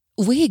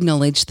We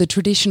acknowledge the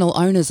traditional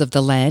owners of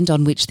the land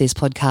on which this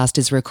podcast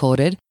is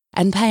recorded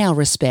and pay our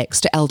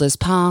respects to elders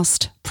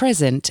past,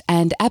 present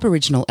and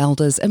Aboriginal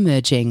elders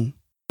emerging.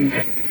 The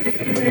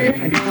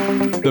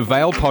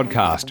Vale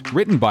Podcast,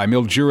 written by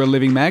Mildura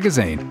Living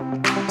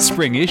Magazine.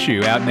 Spring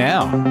issue out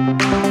now.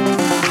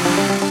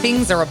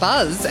 Things are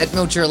abuzz at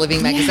Mildura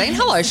Living Magazine.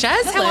 Hello,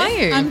 Shaz. Hello. How are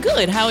you? I'm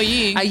good. How are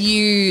you? Are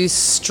you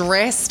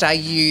stressed? Are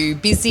you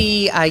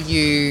busy? Are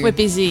you... We're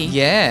busy.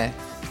 Yeah.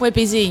 We're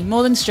busy.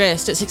 More than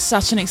stressed. It's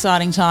such an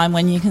exciting time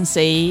when you can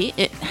see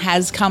it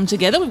has come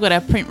together. We've got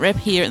our print rep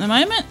here at the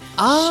moment.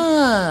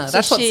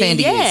 That's what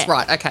Sandy is.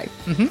 Right, okay.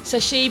 Mm-hmm. So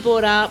she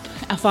brought up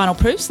our final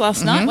proofs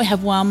last night. We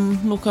have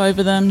one look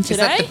over them today. Is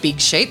that the big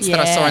sheets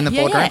that I saw in the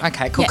boardroom? Yeah.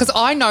 Okay, cool. Because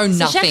I know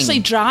nothing. So she actually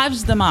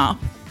drives them up.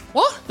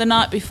 What? The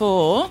night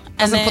before.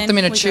 Doesn't put them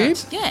in a tube?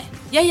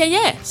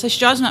 Yeah. So she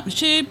drives them up in a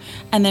tube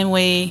and then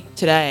we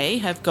today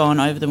have gone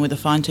over them with a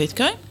fine tooth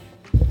comb.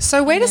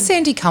 So where does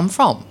Sandy come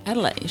from?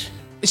 Adelaide.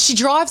 She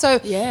drives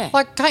over. Yeah.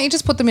 Like, can't you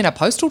just put them in a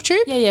postal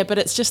tube? Yeah, but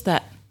it's just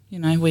that, we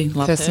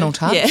love Personal her.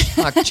 touch?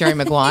 Yeah. Like Jerry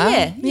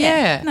Maguire?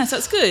 Yeah. No, so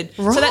it's good.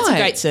 Right. So that's a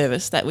great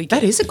service that we get.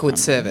 That is a good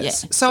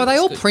service. Yeah. So are they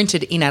all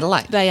printed in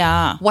Adelaide? They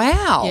are.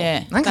 Wow.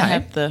 Yeah. Okay. They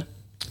have the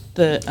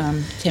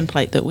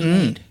template that we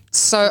need.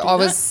 So I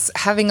was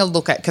having a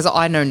look at, because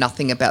I know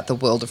nothing about the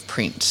world of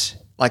print,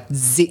 like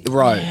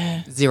zero.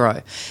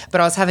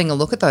 But I was having a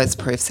look at those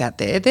proofs out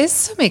there. There's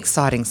some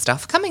exciting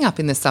stuff coming up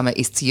in the summer.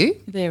 It's you.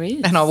 There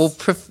is. And I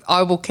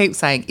will keep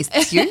saying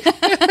it's you.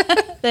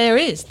 There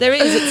is.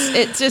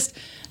 It's just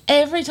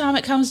every time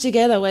it comes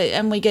together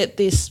and we get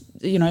this,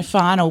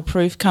 final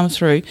proof come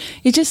through,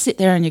 you just sit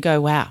there and you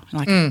go, wow.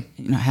 Like,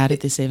 how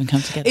did this even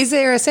come together? Is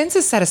there a sense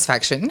of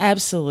satisfaction?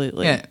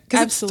 Absolutely. Yeah.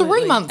 Because it's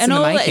 3 months in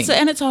the making.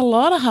 And it's a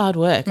lot of hard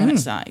work. And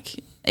it's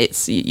like,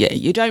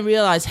 you don't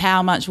realise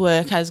how much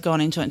work has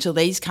gone into it until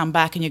these come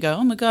back and you go,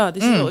 oh my God,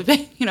 this is what we've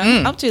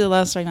been, up to the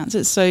last 3 months.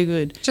 It's so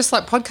good. Just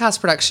like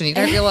podcast production, you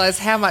don't realise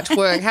how much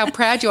work, how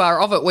proud you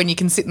are of it when you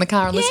can sit in the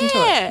car and listen to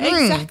it.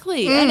 Yeah,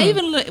 exactly. And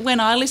even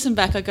when I listen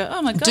back, I go,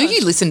 oh my God. Do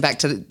you listen back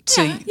to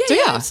do you?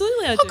 Yeah,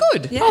 absolutely I do. Oh,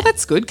 good. Yeah. Oh,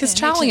 that's good, because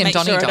Charlie and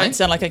Donnie I don't. don't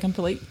sound like a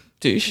complete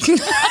douche.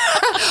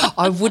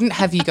 I wouldn't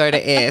have you go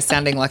to air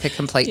sounding like a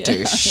complete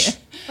douche. Yeah.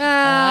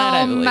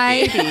 Well,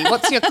 maybe.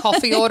 What's your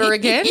coffee order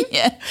again?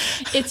 Yeah,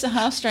 it's a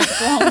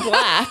half-strength long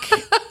black.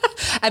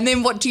 And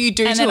then what do you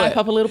do and to it? And then I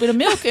pop a little bit of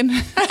milk and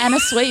a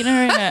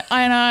sweetener in it.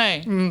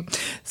 I know.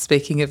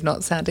 Speaking of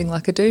not sounding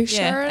like a douche,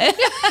 Sharon.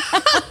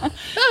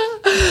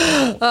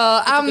 Good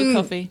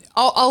coffee.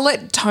 I'll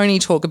let Toni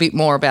talk a bit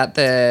more about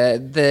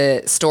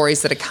the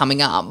stories that are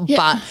coming up,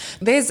 but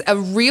there's a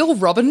real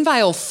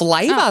Robinvale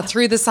flavour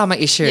through the summer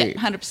issue. Yeah,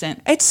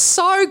 100%. It's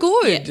so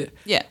good.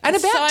 Yeah. And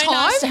it's about so time.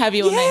 Nice to have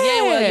you on there.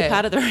 Yeah, well, you're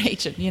part of the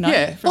region,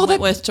 from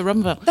Wentworth to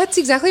Robinvale. That's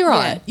exactly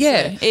right.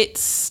 Yeah. So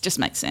it's just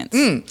makes sense.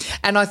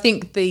 And I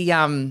think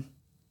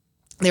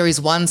there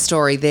is one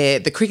story there.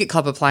 The cricket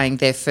club are playing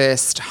their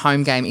first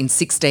home game in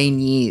 16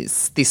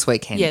 years this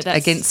weekend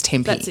against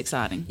Tempe. That's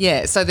exciting.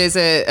 Yeah, so there's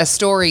a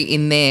story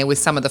in there with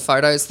some of the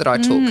photos that I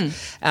took,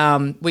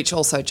 which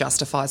also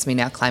justifies me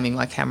now claiming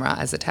my camera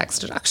as a tax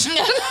deduction.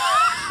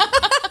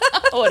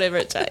 Whatever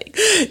it takes.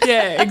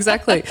 Yeah,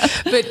 exactly.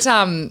 But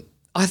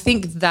I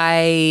think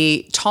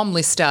Tom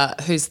Lister,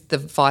 who's the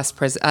vice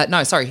president,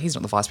 he's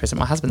not the vice president,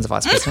 my husband's the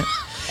vice president.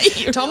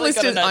 Tom really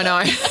Lister, I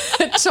know.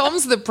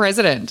 Tom's the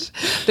president,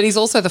 but he's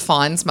also the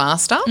fines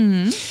master.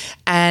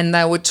 And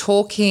they were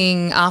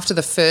talking after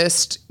the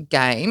first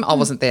game. I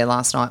wasn't there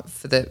last night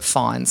for the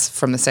fines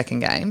from the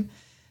second game,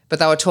 but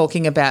they were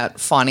talking about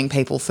fining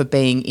people for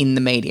being in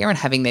the media and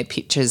having their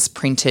pictures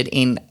printed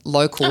in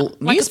local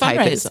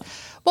newspapers. Like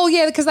well,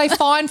 yeah, because they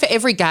fine for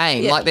every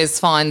game. Like there's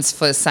fines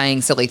for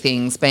saying silly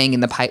things, being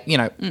in the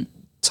paper.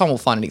 Tom will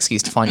find an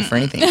excuse to fine you for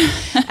anything.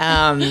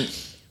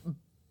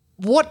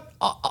 What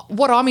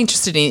I'm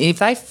interested in, if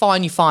they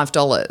fine you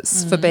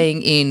 $5 for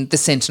being in the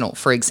Sentinel,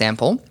 for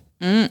example,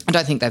 I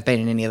don't think they've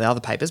been in any of the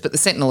other papers, but the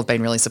Sentinel have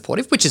been really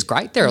supportive, which is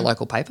great. They're a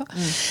local paper.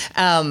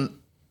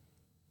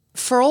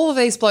 For all of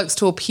these blokes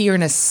to appear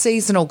in a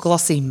seasonal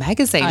glossy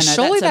magazine,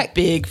 surely that's a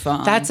big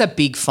fine. That's a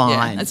big fine.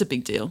 Yeah, that's a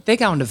big deal. They're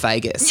going to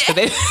Vegas for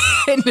their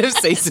end of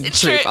season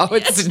trip, I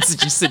would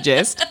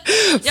suggest.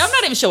 Yeah, I'm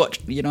not even sure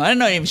I'm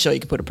not even sure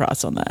you could put a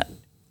price on that.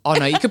 Oh,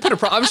 no, you could put a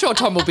price. I'm sure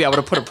Tom will be able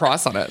to put a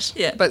price on it.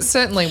 Yeah. But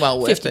certainly well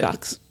worth it.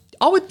 $50.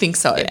 I would think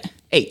so. Yeah.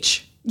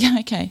 Each. Yeah,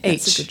 okay.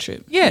 Each. That's a good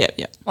trip. Yeah.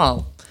 Yeah.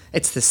 Well,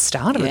 it's the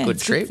start of a good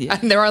trip. Yeah.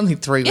 And they're only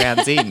 3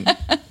 rounds in.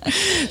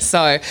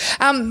 So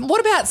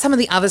what about some of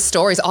the other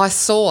stories I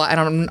saw,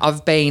 and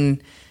I've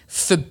been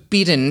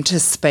forbidden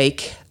to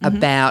speak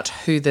about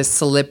who the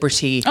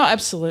celebrity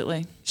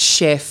absolutely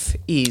chef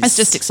is. It's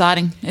just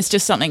exciting. It's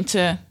just something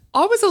to...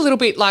 I was a little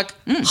bit like,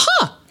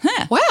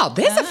 wow,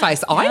 there's a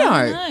face I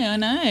know. I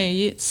know.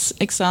 It's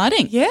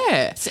exciting.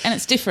 Yeah. And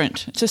it's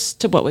different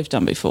just to what we've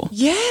done before.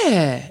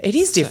 Yeah, it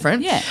is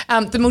different. yeah.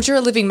 The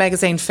Mildura Living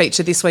Magazine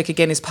feature this week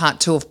again is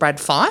part 2 of Brad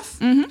Fyfe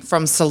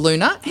from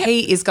Solunar. Yep.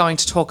 He is going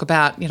to talk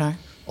about,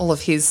 all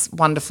of his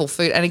wonderful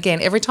food. And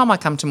again, every time I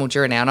come to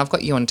Mildura now, and I've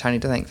got you and Toni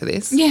to thank for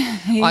this. Yeah.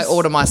 I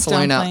order my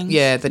Solunar. dumplings.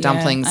 Yeah, the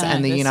dumplings I know,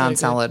 and the they're Yunnan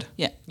so salad.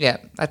 good. Yeah,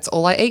 that's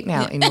all I eat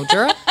now in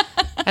Mildura.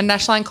 And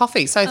Nash Lane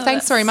coffee. So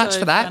thanks very much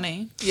for that.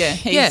 Funny. Yeah,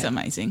 he's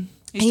amazing.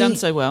 He's done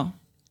so well.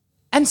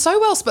 And so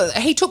well, but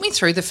he took me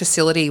through the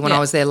facility when I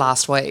was there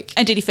last week.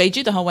 And did he feed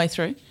you the whole way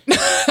through?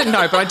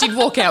 No, but I did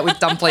walk out with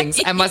dumplings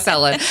and my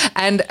salad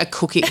and a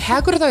cookie. How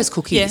good are those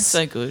cookies? Yeah,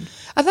 so good.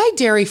 Are they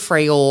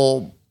dairy-free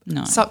or...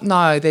 No.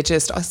 No, they're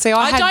just... See,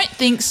 I don't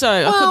think so.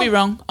 I could be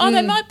wrong. Oh,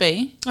 they might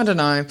be. I don't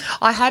know.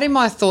 I had in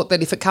my thought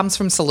that if it comes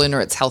from Solunar,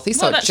 it's healthy,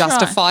 so it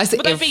justifies right.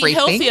 But everything. they'd be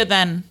healthier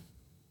than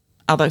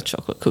other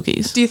chocolate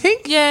cookies. Do you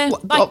think? Yeah.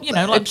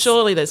 What,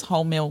 surely there's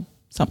wholemeal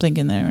something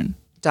in there and...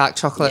 Dark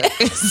chocolate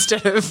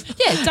instead of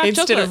dark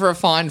chocolate. of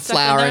refined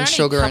flour and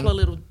sugar. A couple of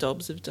little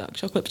dobs of dark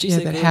chocolate.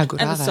 But how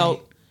good and are the they?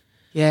 salt.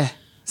 Yeah,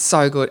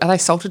 so good. Are they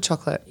salted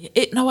chocolate?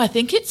 No, I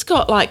think it's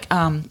got like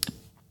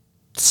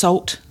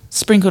salt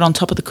sprinkled on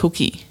top of the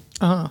cookie.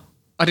 Oh,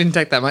 I didn't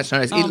take that much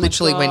notice. It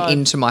literally went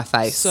into my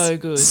face. So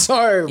good.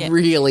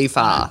 Really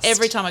fast.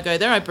 Every time I go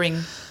there, I bring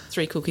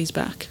 3 cookies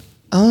back.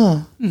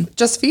 Oh,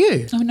 just for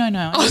you? Oh, no.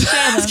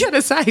 I was going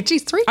to say,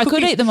 geez, 3 I cookies.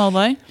 could eat them all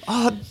though.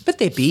 Oh, but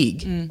they're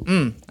big.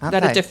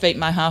 That'd defeat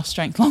my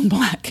half-strength long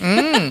black.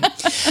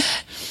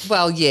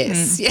 Well,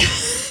 yes. Yeah,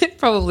 it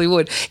probably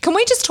would. Can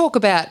we just talk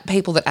about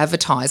people that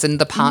advertise and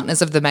the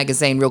partners of the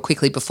magazine real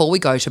quickly before we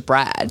go to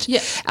Brad?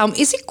 Yeah.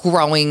 Is it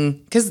growing?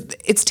 Because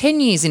it's 10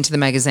 years into the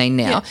magazine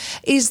now. Yeah.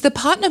 Is the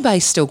partner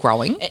base still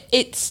growing?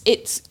 It's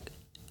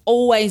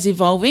always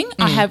evolving.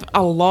 I have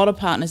a lot of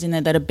partners in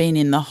there that have been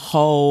in the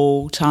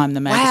whole time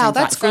the magazine. Wow,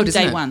 that's from good,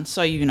 isn't day it? one.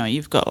 So,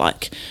 you've got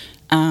like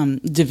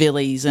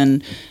DeVillies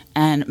and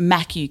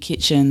Macu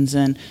Kitchens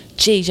and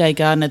GJ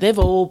Gardner. They've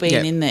all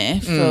been in there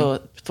for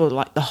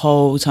like the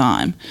whole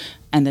time.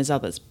 And there's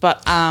others.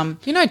 But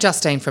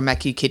Justine from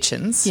Macu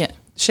Kitchens? Yeah.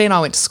 She and I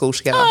went to school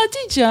together. Oh,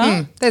 did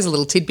you? There's a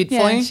little tidbit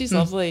for you. She's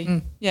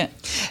lovely. Yeah.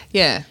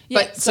 Yeah.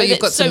 But so you've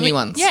got some new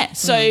ones. Yeah.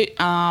 So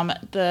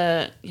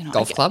the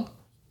Golf club.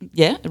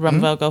 Yeah, the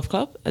Robinvale Golf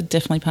Club are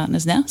definitely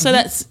partners now. So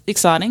that's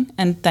exciting,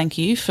 and thank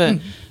you for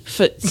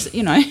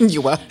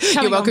You're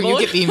welcome. You'll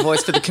get the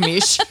invoice for the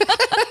commish.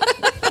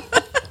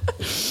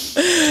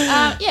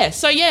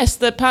 So yes,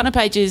 the partner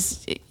page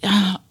is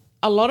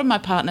a lot of my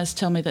partners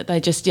tell me that they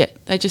just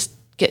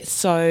get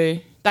so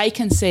they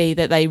can see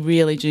that they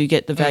really do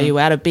get the value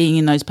out of being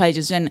in those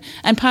pages. And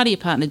part of your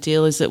partner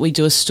deal is that we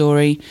do a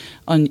story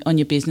on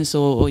your business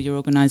or your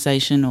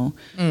organisation or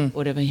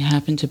whatever you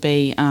happen to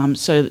be.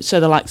 So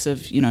the likes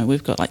of,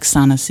 we've got like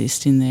Sun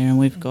Assist in there and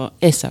we've got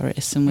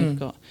SRS and we've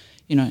got,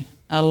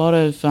 a lot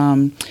of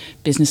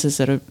businesses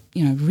that are,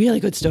 really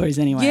good stories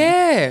anyway.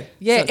 Yeah,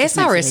 yeah.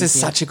 So SRS is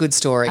such a good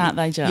story. Aren't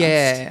they just?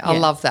 Yeah, I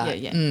love that.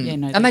 Yeah.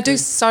 And they do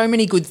so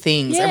many good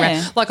things.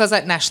 Yeah. Like I was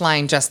at Nash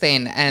Lane just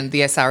then and the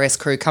SRS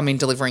crew come in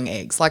delivering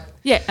eggs. Like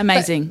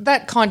amazing.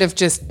 That kind of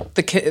just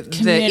the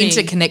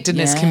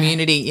interconnectedness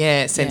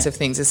community, sense of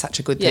things is such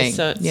a good thing.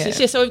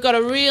 So we've got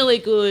a really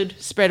good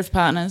spread of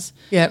partners.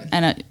 Yeah.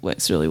 And it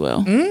works really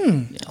well.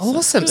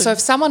 Awesome. So if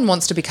someone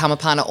wants to become a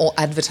partner or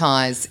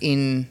advertise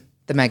in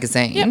the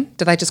magazine,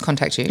 do they just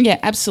contact you? Yeah,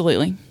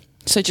 absolutely.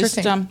 So just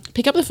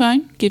pick up the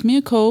phone, give me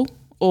a call,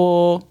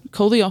 or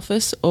call the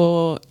office,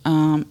 or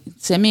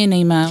send me an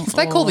email. If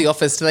they call the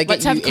office, do they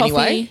get you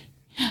anyway?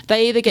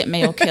 They either get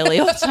me or Kelly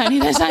or Toni.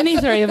 There's only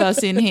 3 of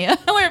us in here.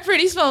 We're a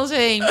pretty small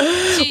team.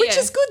 Which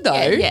is good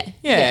though.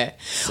 Yeah.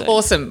 So.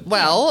 Awesome.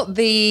 Well,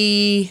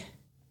 the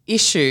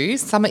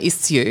summer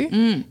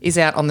issue is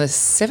out on the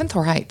 7th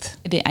or 8th?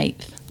 The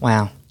 8th.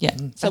 Wow. Yeah.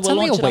 So that's we'll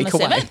only launch a week it on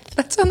the away. 7th.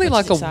 That's only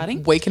like a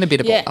week and a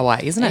bit away,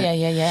 isn't it?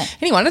 Yeah.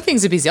 Any wonder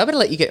things are busy. I better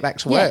let you get back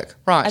to work.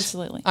 Right.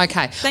 Absolutely.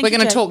 Okay. We're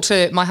going to talk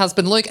to my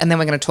husband Luke and then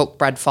we're going to talk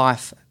Brad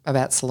Fyfe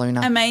about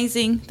Solunar.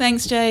 Amazing.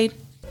 Thanks, Jade.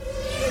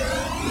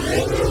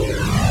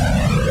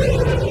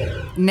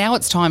 Now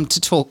it's time to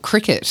talk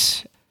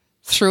cricket.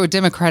 Through a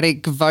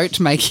democratic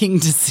vote-making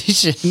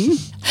decision.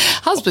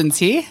 Husband's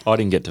here. I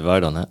didn't get to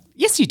vote on that.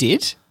 Yes, you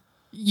did.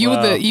 You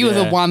were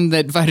the one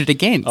that voted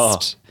against. Oh.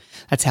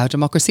 That's how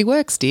democracy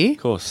works, dear. Of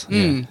course.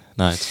 Yeah.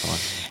 No, it's fine.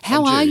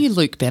 How are you,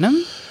 Luke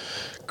Benham?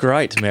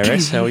 Great,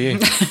 Maris. How are you?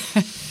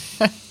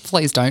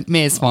 Please don't.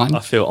 Mayor's fine. I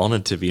feel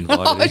honoured to be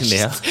invited in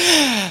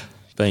now.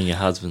 Being your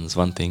husband's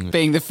one thing.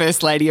 Being the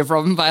First Lady of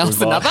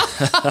Robinvale's another.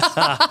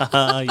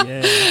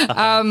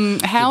 Yeah.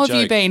 How have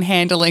you been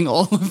handling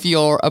all of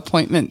your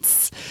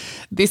appointments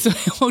this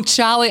week? Well,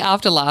 Charlie,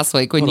 after last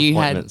week when you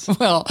had...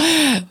 Well,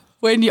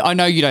 I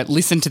know you don't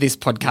listen to this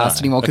podcast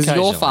anymore because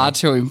you're far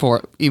too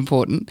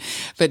important.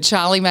 But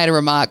Charlie made a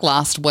remark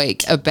last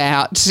week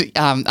about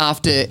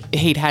after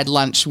he'd had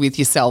lunch with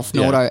yourself,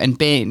 Nordo and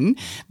Ben,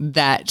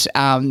 that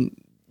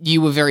you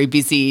were very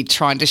busy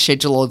trying to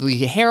schedule all of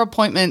your hair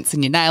appointments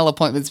and your nail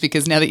appointments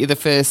because now that you're the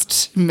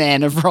first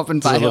man of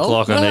Robinvale. Does it look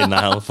like I need a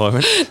nail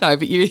appointment? No,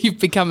 but you've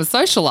become a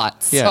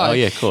socialite. Yeah, so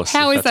of course.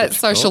 How is that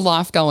social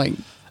life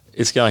going?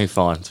 It's going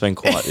fine. It's been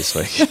quiet this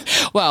week.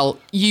 Well,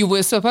 you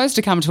were supposed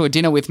to come to a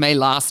dinner with me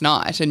last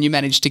night and you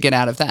managed to get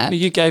out of that.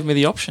 You gave me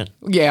the option.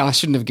 Yeah, I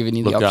shouldn't have given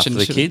you the Look option.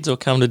 after the kids or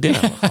come to dinner.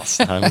 I'll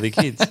stay home with the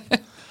kids.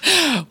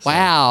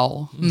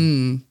 Wow.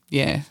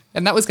 Yeah.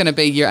 And that was going to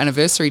be your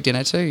anniversary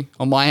dinner too,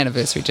 or my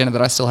anniversary dinner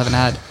that I still haven't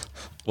had.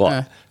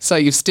 What? So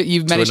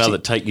you've managed to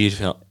take you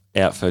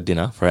out for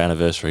dinner for our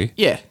anniversary.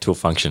 Yeah. To a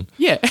function.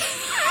 Yeah.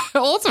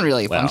 Well, it wasn't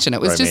really a function.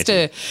 It was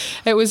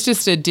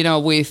just a dinner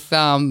with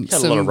some a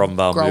lot of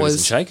Robinvale growers movers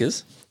and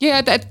shakers.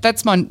 Yeah,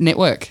 that's my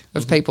network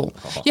of people.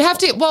 You have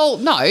to. Well,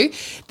 no,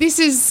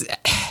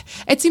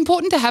 it's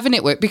important to have a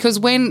network because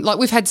when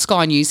we've had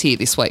Sky News here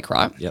this week,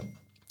 right? Yep.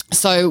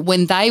 So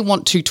when they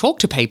want to talk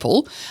to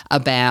people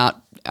about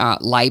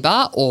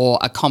labour or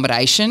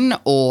accommodation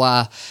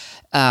or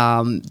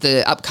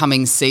the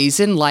upcoming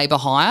season, labour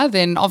hire,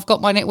 then I've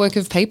got my network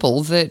of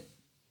people that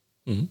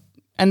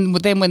and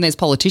then when there's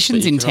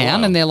politicians in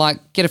town and they're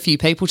like, get a few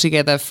people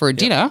together for a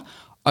dinner,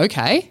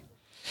 okay.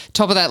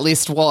 Top of that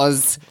list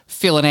was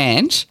Phil and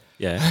Ange,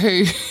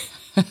 who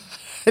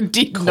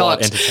did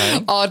not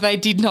entertaining. Oh, they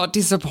did not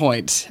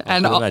disappoint. I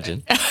can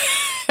imagine.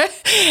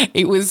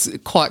 It was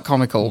quite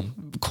comical.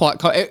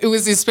 It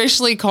was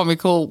especially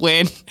comical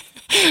when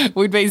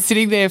we'd been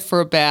sitting there for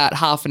about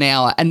half an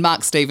hour, and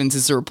Mark Stevens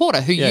is the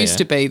reporter who used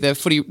to be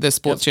the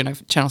sports journal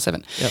for Channel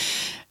 7. Yep.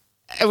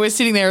 And we're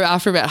sitting there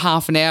after about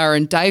half an hour,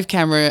 and Dave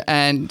Cameron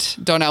and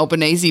Don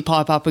Albanese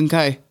pipe up and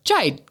go,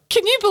 Jade,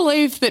 can you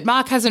believe that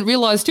Mark hasn't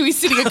realised who he's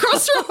sitting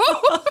across from?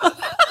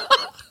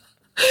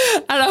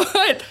 And I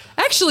went,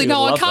 actually,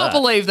 no, I can't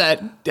believe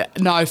that.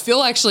 No,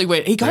 Phil actually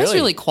went, he goes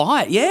really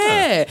quiet.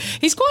 Yeah.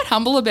 He's quite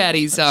humble about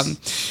his,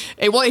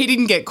 he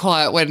didn't get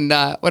quiet when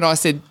I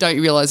said, don't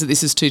you realise that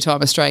this is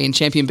two-time Australian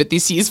champion, but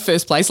this year's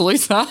first place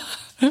loser?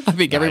 I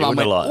think everyone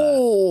went,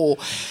 oh.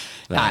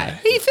 No,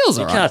 he feels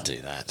all right. You can't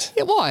do that.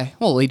 Yeah, why?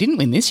 Well, he didn't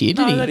win this year,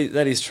 did he?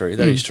 That is true.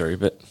 That is true,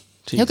 but...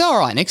 Geez. He'll go all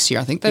right next year,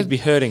 I think. He'd be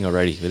hurting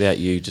already without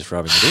you just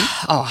rubbing it in.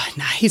 Oh,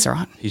 no, he's all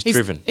right. He's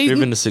driven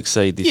to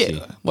succeed this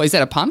year. Well, is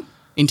that a pun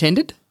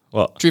intended?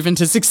 What? Driven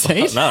to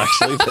succeed? No,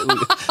 actually.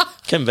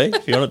 Can be,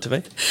 if you want it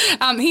to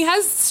be. He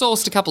has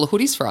sourced a couple of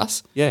hoodies for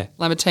us. Yeah.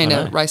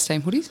 Lamartina race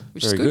team hoodies,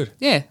 which is good.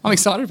 Yeah, I'm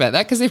excited about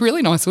that because they're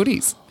really nice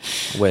hoodies.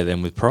 Wear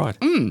them with pride.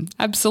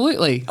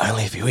 Absolutely.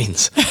 Only if he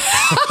wins.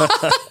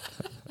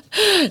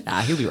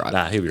 Nah, he'll be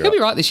right. He'll be right. He'll be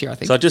right this year, I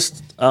think. So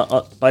just,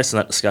 based on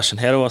that discussion,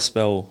 how do I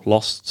spell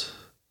lost?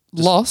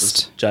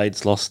 Lost?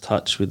 Jade's lost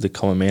touch with the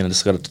common man. I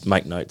just got to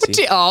make notes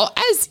here.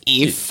 As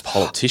if.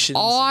 Politicians.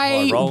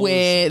 I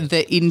wear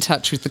the In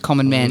Touch with the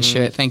Common Man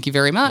shirt. Thank you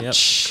very much. Yep,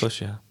 of course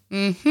you are.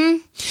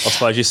 I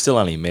suppose you're still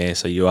only mayor,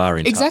 so you are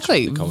in touch with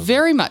the common man.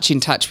 Very much in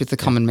touch with the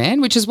common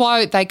man, which is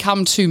why they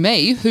come to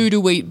me.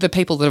 The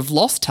people that have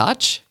lost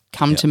touch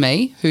come to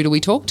me. Who do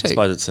we talk to? I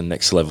suppose it's the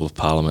next level of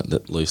parliament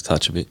that lose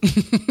touch a bit.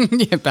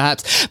 Yeah,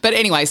 perhaps. But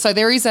anyway, so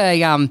there is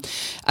a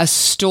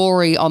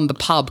story on the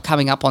pub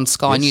coming up on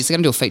Sky News. They're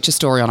going to do a feature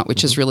story on it,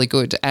 which is really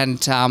good.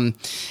 And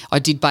I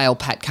did bail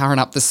Pat Curran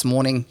up this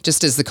morning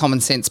just as the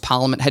Common Sense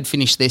Parliament had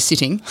finished their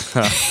sitting.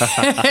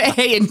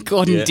 He and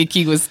Gordon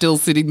Dickey was still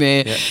sitting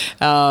there.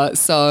 Yeah.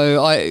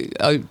 So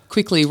I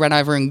quickly ran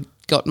over and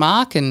got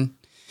Mark and...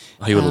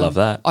 He would love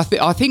that.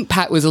 I think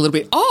Pat was a little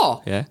bit,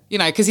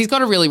 because he's got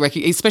to really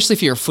especially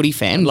if you're a footy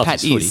fan.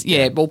 Pat is.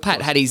 Yeah, well,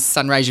 Pat had his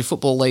Sunraysia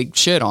Football League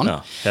shirt on.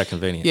 Oh, how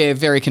convenient. Yeah,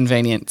 very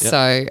convenient. Yep.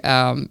 So,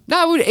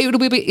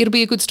 it'll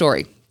be a good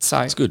story.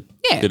 So it's good.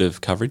 Yeah. Bit of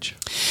coverage.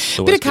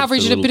 A bit of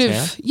coverage and a bit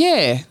of,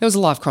 there was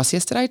a live cross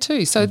yesterday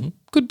too. So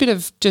good bit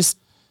of just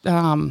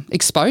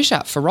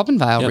exposure for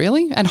Robinvale,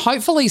 really. And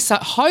hopefully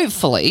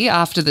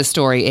after the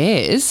story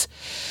airs,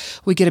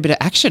 we get a bit of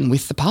action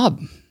with the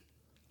pub.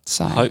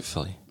 So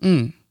hopefully.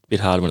 Bit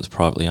harder when it's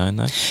privately owned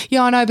though.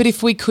 Yeah, I know, but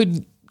if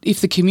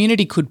the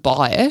community could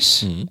buy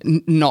it,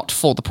 not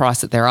for the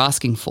price that they're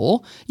asking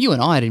for, you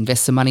and I would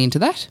invest some money into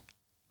that,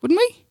 wouldn't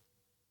we?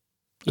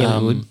 Yeah,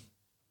 we would.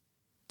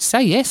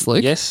 Say yes,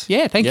 Luke. Yes.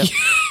 Yeah, thank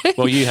you.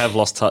 Well, you have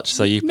lost touch,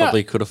 so you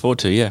probably could afford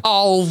to, yeah.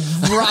 Oh,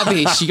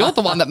 rubbish. You're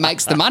the one that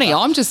makes the money.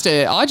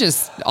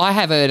 I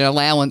have an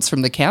allowance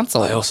from the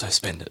council. I also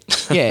spend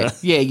it. Yeah,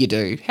 you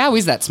do. How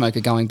is that smoker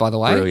going, by the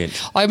way? Brilliant.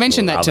 I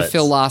mentioned that to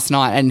Phil last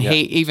night, and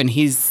even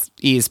his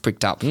ears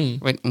pricked up.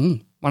 Went,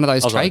 one of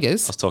those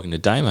Traegers. I was talking to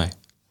Damo.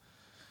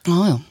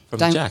 Oh,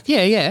 from Jack.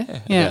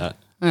 Yeah.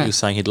 He was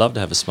saying he'd love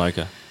to have a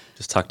smoker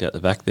just tucked out the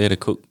back there to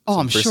cook. Oh,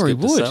 I'm sure he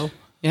would.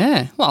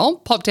 Yeah. Well,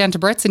 pop down to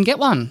Brett's and get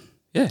one.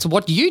 Yeah. So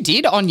what you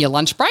did on your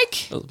lunch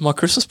break? My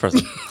Christmas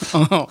present.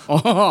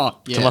 To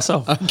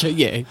myself. Okay,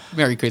 yeah.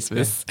 Merry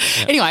Christmas.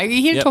 Yeah. Anyway,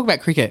 you're here to talk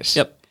about cricket.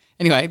 Yep.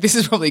 Anyway, this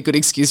is probably a good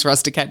excuse for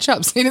us to catch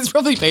up. Seeing it's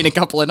probably been a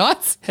couple of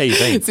nights. How you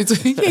been?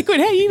 Yeah,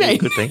 good. How you been?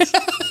 Good, thanks.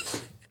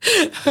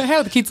 How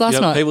were the kids last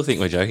night? People think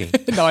we're joking.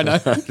 No, I know.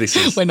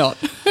 We're not.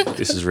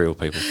 This is real,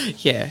 people.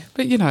 Yeah,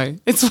 but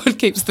it's what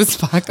keeps the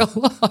spark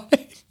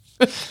alive.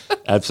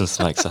 Absence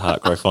makes the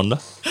heart grow fonder.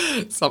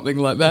 Something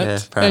like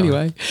that. Yeah,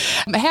 anyway,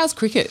 how's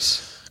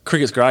cricket?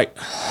 Cricket's great.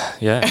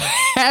 Yeah.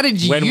 How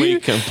did you? When we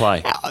can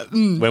play.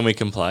 When we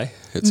can play,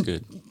 it's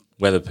good.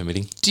 weather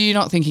permitting. Do you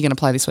not think you're going to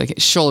play this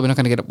weekend? Surely we're not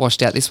going to get it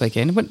washed out this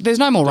weekend. But there's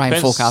no more rain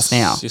forecast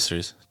now. Yes, there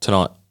is.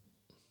 Tonight.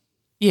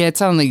 Yeah,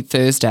 it's only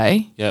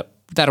Thursday. Yep.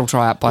 That'll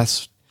dry up by...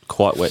 It's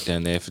quite wet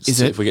down there.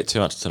 If we get too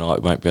much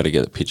tonight, we won't be able to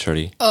get the pitch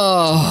ready.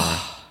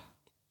 Oh,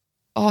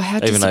 how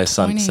Even though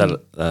disappointing.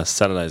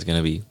 Saturday is going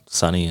to be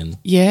sunny and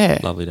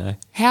lovely day.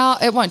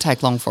 It won't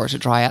take long for it to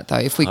dry out though.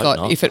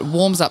 If it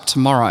warms up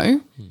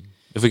tomorrow,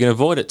 if we can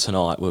avoid it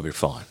tonight, we'll be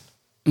fine.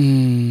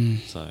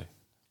 So,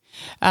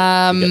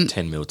 if we get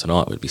 10 mil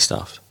tonight, we'd be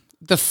stuffed.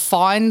 the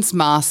fines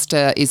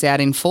master is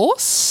out in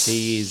force.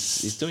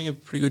 He's doing a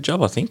pretty good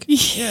job, I think.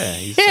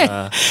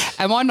 Yeah.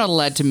 Am I not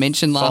allowed to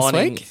mention last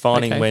week?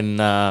 Finding when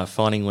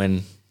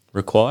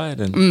required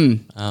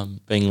and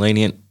being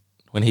lenient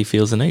when he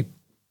feels the need.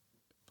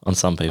 On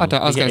some people.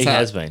 He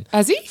has been.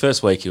 Has he?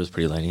 First week he was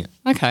pretty lenient.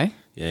 Okay.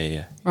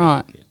 Yeah.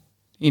 Right. Yeah.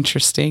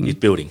 Interesting. He's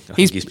building.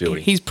 He's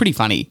building. He's pretty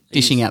funny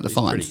dishing out the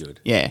fines. Pretty good.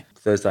 Yeah.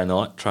 Thursday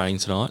night, training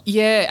tonight.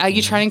 Yeah. Are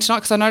you training tonight?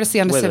 Because I noticed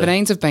the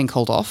under-17s have been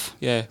called off.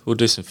 Yeah. We'll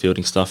do some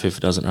fielding stuff if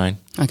it doesn't rain.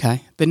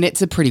 Okay. The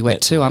nets are pretty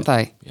wet too, aren't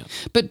they? Yeah.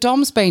 But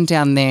Dom's been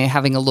down there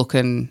having a look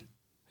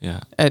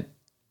at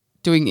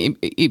doing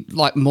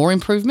like more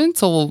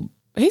improvements, or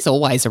he's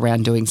always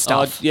around doing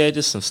stuff. Yeah,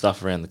 just some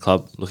stuff around the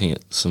club, looking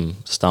at some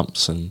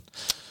stumps and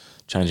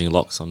changing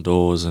locks on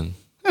doors and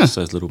just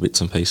those little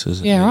bits and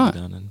pieces. Yeah, right.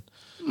 Done and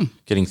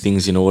getting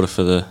things in order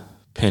for the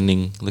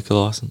pending liquor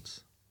licence.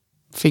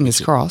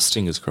 Fingers crossed.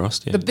 Fingers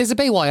crossed, yeah. There's a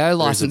BYO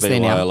licence there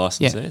now. There's a BYO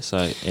licence there,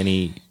 so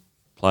any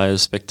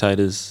players,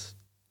 spectators...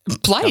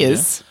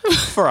 Players?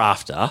 For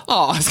after.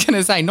 Oh, I was going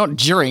to say not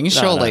during,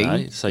 surely.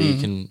 No. So you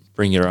can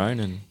bring your own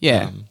and...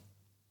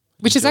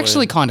 which is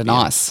actually kind of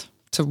nice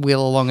to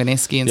wheel along an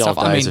esky and stuff.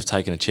 The old days of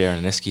taking a chair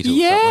and an esky to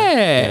somewhere.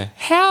 Yeah.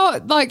 How,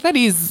 like, that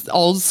is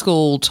old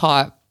school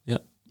type. Yeah.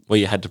 Where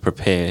you had to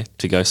prepare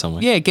to go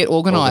somewhere. Yeah, get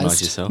organised.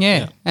 Organise yourself.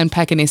 Yeah. And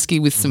pack an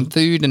esky with some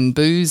food and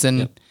booze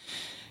and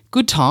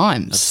good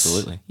times.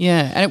 Absolutely.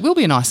 Yeah. And it will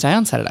be a nice day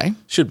on Saturday.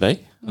 Should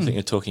be. I think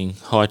you're talking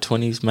high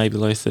 20s, maybe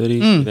low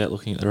 30s without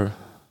looking at the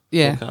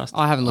forecast.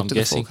 I haven't looked at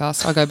the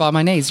forecast. I go by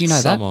my knees. You know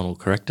that. Someone will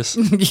correct us.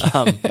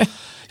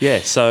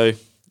 So...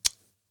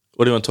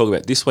 What do you want to talk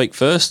about this week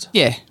first?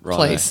 Yeah,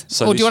 please.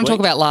 So or do you want to talk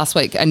about last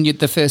week and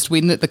the first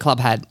win that the club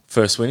had?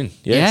 First win,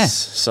 yes. Yeah.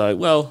 So,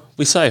 well,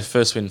 we say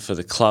first win for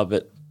the club,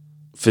 but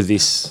for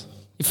this...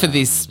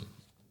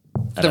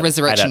 the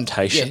resurrection.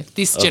 Adaptation. Yeah,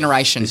 this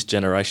generation. This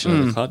generation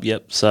of the club,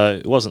 yep. So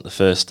it wasn't the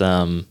first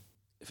in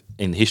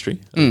the history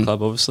of the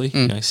club, obviously.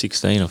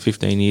 16 or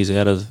 15 years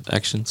out of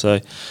action. So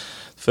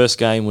first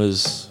game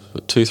was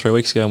 2-3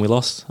 weeks ago and we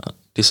lost,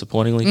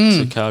 disappointingly,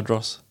 to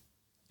Cardross.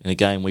 In a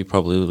game we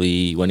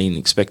probably went in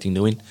expecting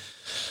to win.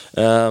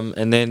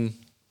 And then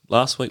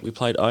last week we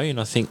played O, and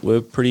I think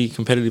we're pretty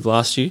competitive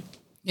last year.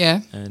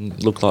 Yeah.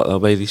 And looked like they'll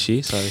be this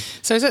year.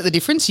 So is that the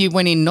difference? You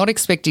went in not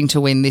expecting to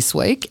win this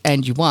week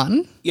and you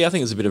won? Yeah, I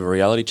think it's a bit of a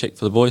reality check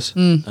for the boys.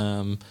 We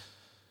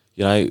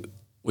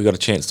got a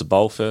chance to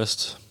bowl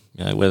first,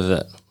 whether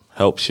that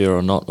helps you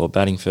or not, or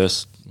batting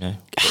first.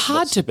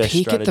 Hard to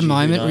pick at the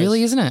moment,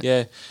 really, isn't it?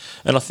 Yeah.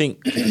 And I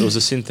think it was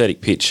a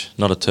synthetic pitch,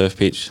 not a turf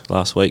pitch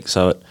last week,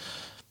 so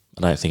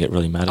I don't think it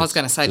really matters. I was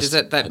going to say,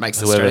 that makes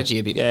the strategy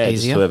a bit easier?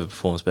 Just whoever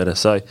performs better.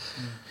 So,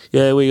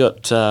 we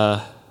got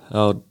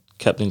old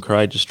Captain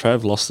Courageous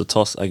Trav lost the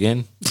toss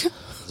again.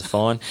 It's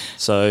fine.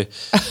 So,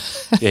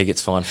 he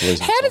gets fined for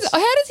losing the toss.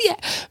 How does he...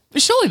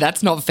 Surely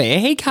that's not fair.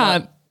 He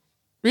can't...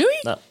 Really?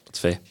 No, it's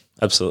fair.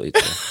 Absolutely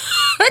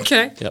it's fair.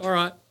 Okay. Yep. All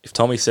right. If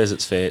Tommy says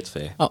it's fair, it's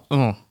fair.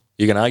 Oh.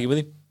 You going to argue with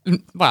him?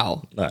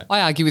 Well, no.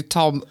 I argue with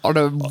Tom on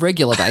a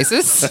regular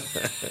basis.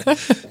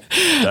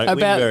 Don't win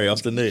very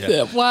often, do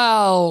you?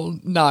 Well,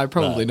 no,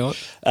 probably not.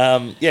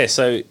 They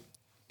chose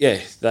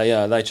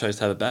to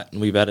have a bat and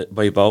we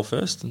bowled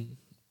first. And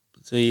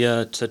so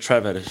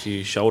Trav had a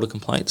few shoulder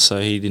complaints, so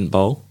he didn't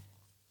bowl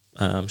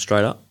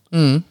straight up.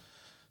 So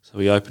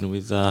we opened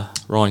with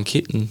Ryan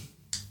Kitt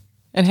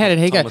and how did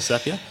he Thomas go?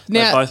 Sapia.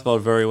 They both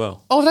bowled very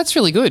well. Oh, that's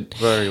really good.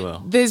 Very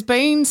well. There's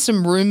been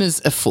some rumours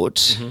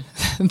afoot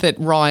that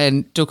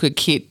Ryan Dooker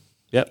Kitt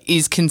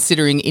is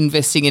considering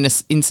investing in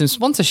some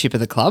sponsorship of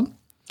the club.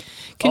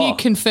 Can you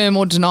confirm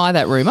or deny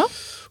that rumour?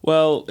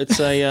 Well, it's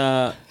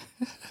a...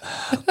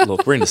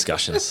 look, we're in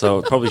discussions,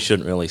 so I probably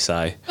shouldn't really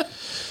say.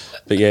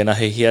 But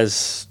he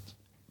has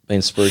been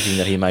spruiking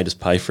that he may just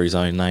pay for his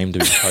own name to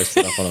be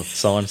posted up on a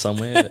sign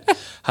somewhere. But,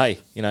 hey,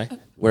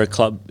 we're a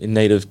club in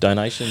need of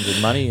donations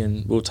and money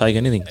and we'll take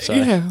anything. So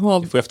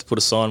if we have to put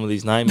a sign with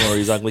his name or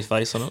his ugly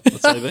face on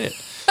it, so be it.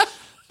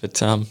 But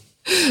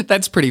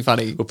that's pretty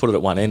funny. We'll put it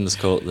at one end. Let's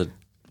call it the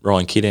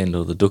Ryan Kidd end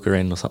or the Dooker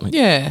end or something.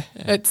 Yeah.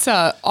 It's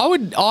I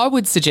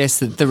would suggest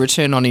that the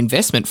return on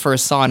investment for a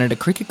sign at a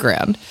cricket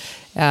ground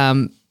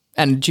and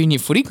a junior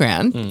footy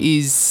ground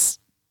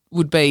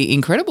would be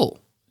incredible.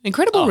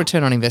 Incredible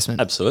return on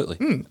investment. Absolutely.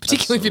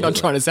 Particularly if you're not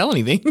trying to sell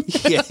anything.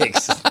 Yeah,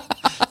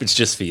 if it's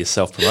just for your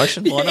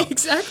self-promotion, why not?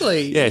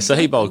 Exactly. Yeah, so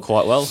he bowled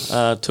quite well.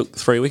 Took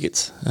 3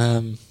 wickets.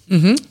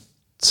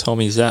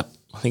 Tommy Zapp,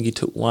 I think he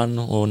took one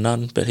or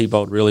none, but he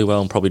bowled really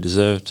well and probably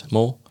deserved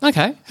more.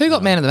 Okay. Who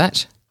got man of the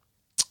match?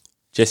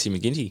 Jesse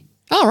McGinty.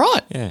 Oh,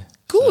 right. Yeah.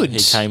 Good.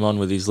 So he came on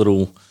with his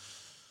little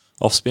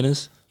off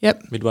spinners.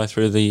 Yep. Midway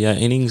through the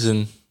innings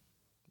and,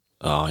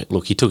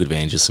 he took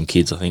advantage of some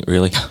kids, I think,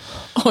 really.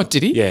 Oh,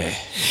 did he? Yeah.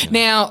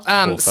 Now,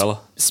 Poor fella.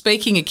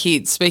 speaking of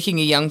kids, speaking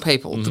of young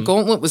people, the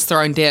gauntlet was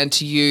thrown down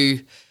to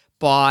you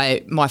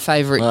by my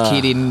favourite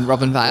kid in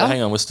Robinvale.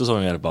 Hang on, we're still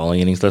talking about a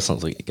bowling innings. Let's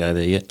not go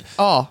there yet.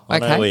 Oh,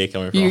 okay. I know where you're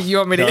coming from. You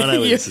want me to? I know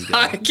where this is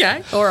going.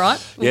 Okay, all right.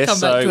 We'll come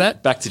back to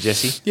that. Back to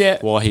Jesse. Yeah.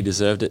 Why he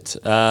deserved it.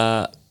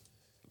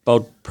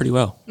 Bowled pretty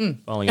well.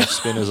 Bowling off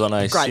spinners on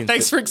a Great,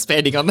 thanks for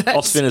expanding on that.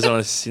 off spinners on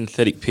a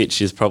synthetic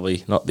pitch is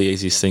probably not the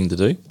easiest thing to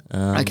do.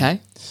 Okay.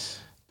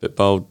 But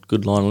bowled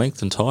good line of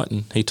length and tight,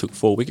 and he took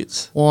 4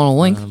 wickets. Line of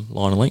length.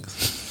 Line of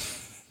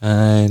length.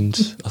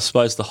 And I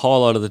suppose the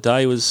highlight of the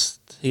day was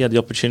he had the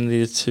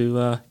opportunity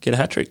to get a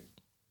hat trick.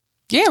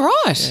 Yeah,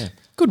 right. Yeah.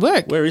 Good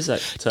work. Where is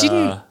that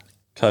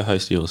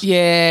co-host of yours?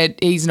 Yeah,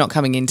 he's not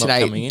coming in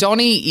today. coming in?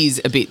 Donnie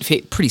is a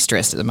bit pretty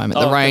stressed at the moment.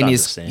 The I rain can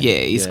is,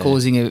 understand.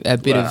 causing a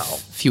bit Well. of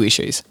few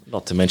issues.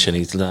 Not to mention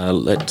he's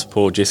let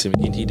poor Jesse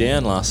McGinty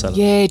down last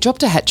Saturday. Yeah, he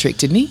dropped a hat trick,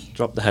 didn't he?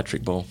 Dropped the hat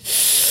trick ball.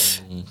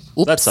 Oops.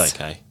 That's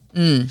okay.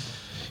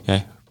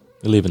 Yeah,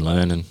 we live and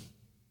learn, and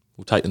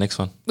we'll take the next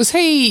one. Was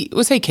he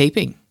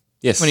keeping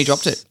Yes, when he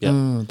dropped it? Yeah,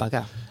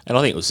 Bugger. and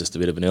I think it was just a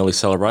bit of an early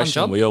celebration.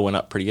 job. We all went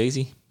up pretty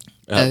easy,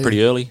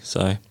 pretty early,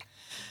 so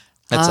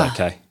that's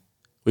okay.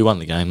 We won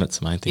the game. That's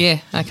the main thing. Yeah,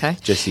 okay.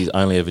 Jesse's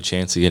only ever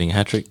chance of getting a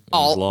hat trick in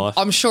his life.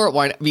 I'm sure it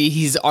won't be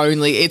his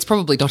only. It's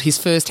probably not his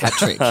first hat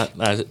trick. No,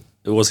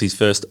 it was his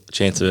first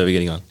chance of ever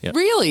getting one. Yep.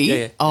 Really?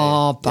 Yeah.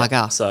 Oh, bugger.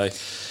 Yeah. So,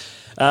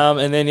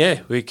 and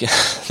then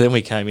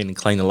we came in and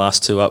cleaned the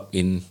last two up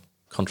in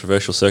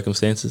controversial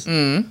circumstances.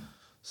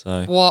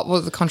 So, What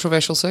were the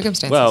controversial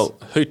circumstances? well,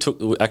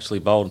 who actually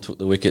bowled and took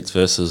the wickets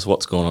versus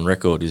what's gone on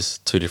record is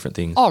two different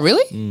things. Oh,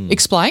 really?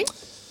 Explain.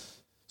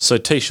 So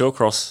T.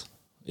 Shawcross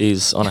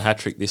is on a hat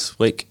trick this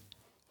week.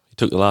 He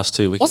took the last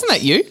 2 wickets. Wasn't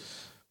that you?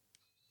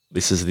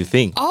 This is the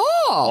thing.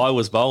 Oh. I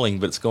was bowling,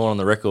 but it's gone on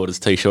the record as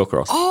T.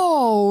 Shawcross.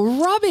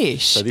 Oh,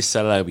 rubbish. So this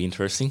Saturday will be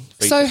interesting.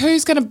 So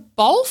who's going to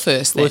bowl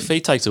first then? Well, if he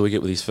takes a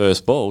wicket with his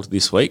first ball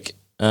this week,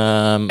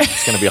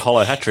 it's going to be a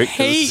hollow hat trick.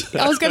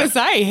 I was going to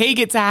say, he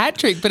gets a hat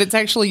trick, but it's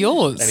actually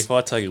yours. And if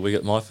I take a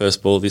wicket my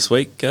first ball this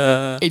week,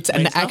 It's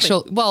an means actual,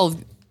 nothing. well,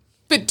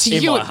 but to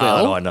In you my it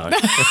heart, will. I know.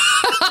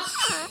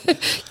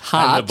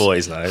 Heart. And the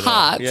boys know.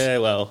 Heart. Yeah,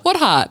 well, What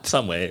heart?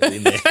 somewhere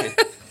in there.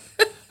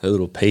 A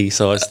little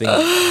pea-sized thing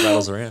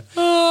rattles around.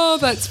 Oh,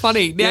 that's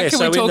funny. Now can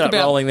so we talk ended up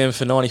about... rolling them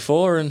for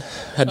 94 and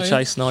had to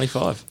chase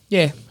 95.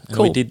 Yeah, And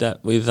cool. we did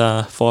that with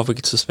 5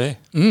 wickets to spare.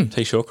 T.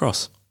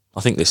 Shawcross.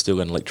 I think they've still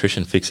got an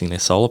electrician fixing their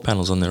solar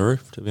panels on their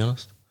roof, to be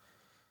honest.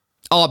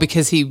 Oh,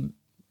 because he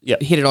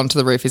Yep. hit it onto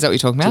the roof. Is that what you're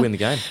talking about? To win the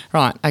game.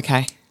 Right,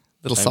 okay.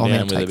 Little Came soul down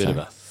man with a take bit of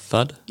there. a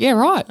thud. Yeah,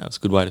 right. That was a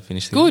good way to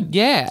finish the Good,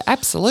 game. yeah, So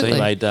absolutely. he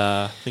made,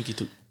 I think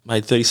he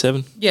made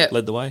 37. Yeah.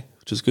 Led the way,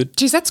 which was good.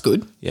 Geez, that's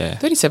good. Yeah.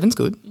 37's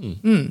good.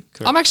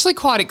 I'm actually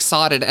quite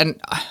excited, and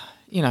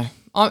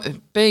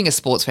being a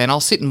sports fan, I'll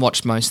sit and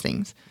watch most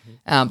things,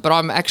 but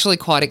I'm actually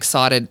quite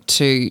excited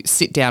to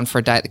sit down for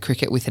a day at the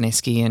cricket with an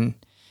Esky and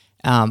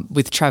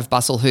with Trav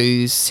Bussell,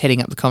 who's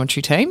heading up the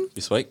commentary team.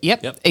 This week?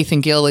 Yep.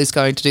 Ethan Gill is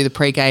going to do the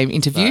pre-game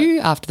interview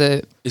after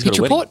the He's got pitch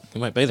a wedding. report. He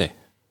won't be there.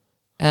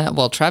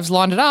 Well, Trav's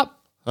lined it up.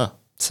 Oh.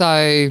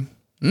 So,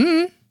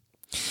 the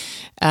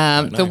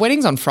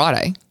wedding's on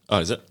Friday. Oh,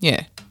 is it?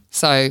 Yeah.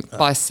 So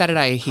by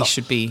Saturday he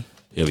should be,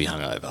 He'll be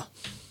hungover.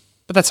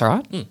 but that's all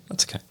right.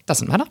 That's okay.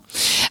 Doesn't matter.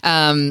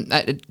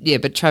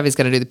 But Trav is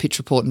going to do the pitch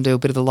report and do a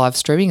bit of the live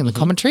streaming and the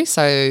commentary.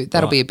 So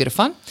that'll be a bit of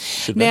fun.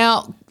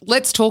 Now,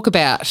 let's talk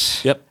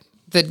about Yep.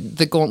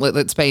 the gauntlet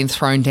that's been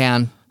thrown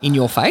down in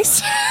your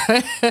face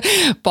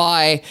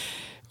by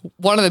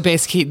one of the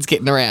best kids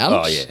getting around,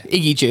 Oh, yeah.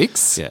 Iggy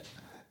Jukes. Yeah.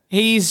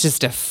 He's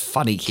just a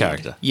funny kid.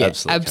 Character. Yeah,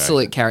 Absolute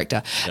absolute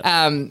character.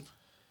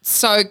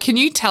 So can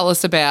you tell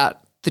us about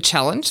the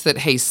challenge that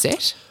he's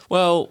set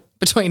Well,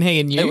 between he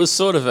and you? it was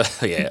sort of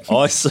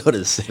I sort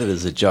of said it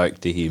as a joke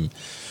to him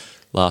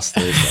last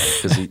Thursday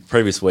because the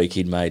previous week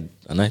he'd made,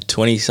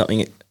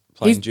 20-something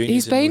playing juniors.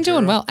 He's in been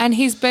doing Mildura. well, and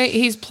he's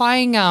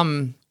playing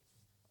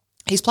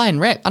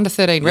rep under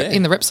 13 rep Yeah.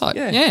 in the rep side.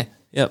 Yeah.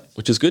 Yep,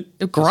 which is good.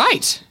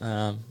 Great.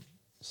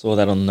 Saw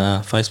that on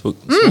Facebook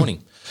this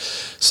morning.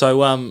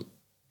 So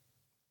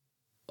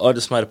I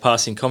just made a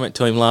passing comment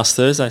to him last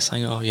Thursday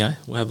saying,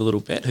 we'll have a little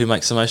bet. Who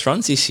makes the most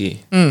runs this year?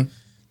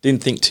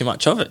 Didn't think too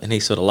much of it. And he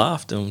sort of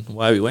laughed and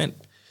away we went.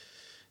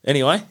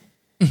 Anyway,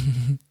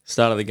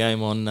 start of the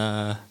game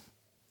on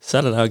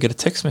Saturday, I get a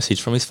text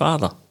message from his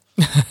father.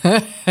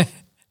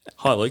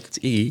 Hi, Luke, it's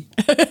Iggy.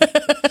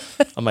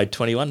 I made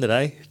 21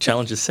 today.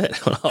 Challenge is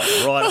set.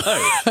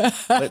 Right,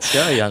 let's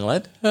go, young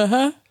lad.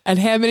 And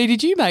how many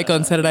did you make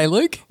on Saturday,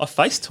 Luke? I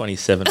faced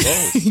 27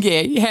 balls.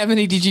 Yeah, how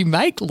many did you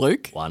make,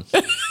 Luke? 1.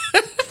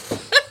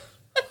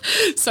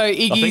 So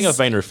Iggy's I think I've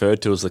been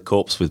referred to as the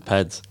corpse with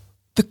pads.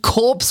 the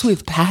corpse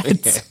with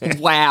pads.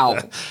 Wow.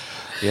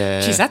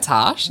 Yeah. Jeez, that's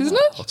harsh, isn't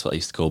it? That's what I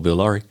used to call Bill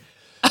Laurie.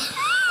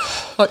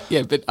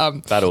 Yeah, but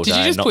Bat all did day,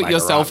 you just not put make a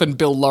yourself run. and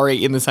Bill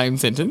Lorry in the same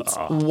sentence?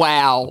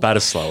 Wow. Bat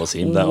as slow as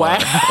him. Don't worry.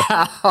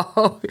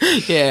 Wow.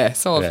 Yeah,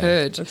 so I've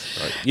heard. Right.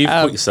 You've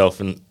put yourself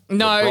and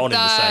LeBron in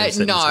the same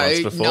sentence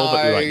once before,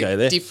 but we won't go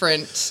there.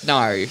 Different.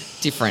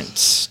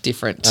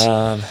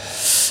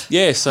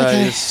 Yeah, so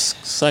it's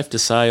safe to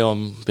say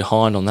I'm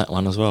behind on that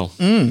one as well.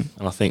 And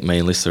I think me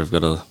and Lisa have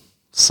got a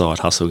side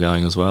hustle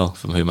going as well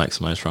from who makes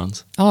the most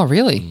runs. Oh,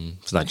 really?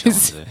 There's no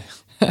challenge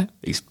there.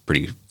 He's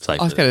pretty safe.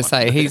 I was going to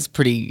say, he's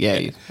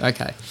pretty,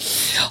 okay.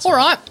 All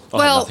right.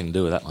 I had nothing to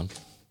do with that one.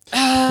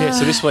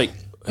 So this week,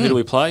 who do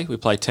we play? We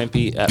play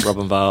Tempe at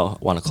Robinvale,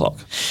 1 o'clock.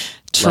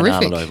 Terrific.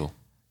 Len Arnott Oval.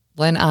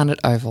 Len Arnott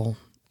Oval.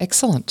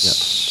 Excellent. Yep.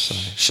 So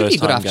Should be a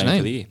good first home game afternoon.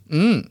 for the year.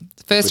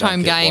 First We don't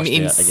home get game washed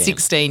in out again.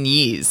 16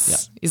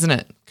 years, isn't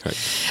it?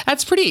 Correct.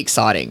 That's pretty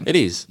exciting. It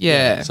is.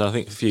 Yeah. So I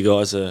think a few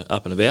guys are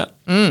up and about.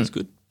 It's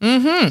good.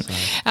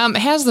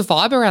 How's the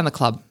vibe around the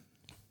club?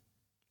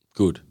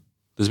 Good.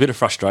 There's a bit of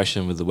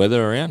frustration with the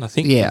weather around, I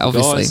think. Yeah, with the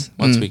obviously. guys.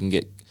 Once we can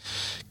get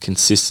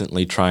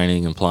consistently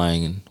training and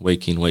playing and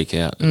week in, week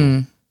out,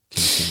 it'll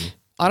continue.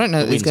 I don't know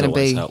that there's Wins going to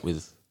always be. help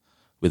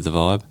with the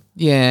vibe.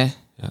 Yeah.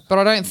 But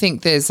I don't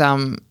think there's. I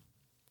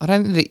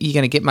don't think that you're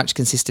going to get much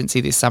consistency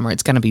this summer.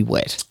 It's going to be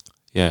wet.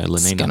 Yeah, It's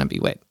going to Lenina. be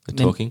wet.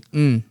 They're talking.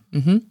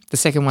 The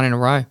second one in a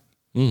row.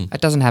 That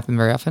doesn't happen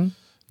very often.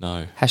 No. As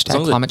long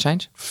Hashtag as climate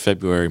change.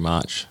 February,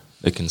 March,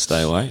 it can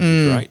stay away. It'd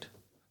be great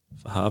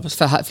for harvest.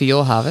 For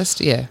your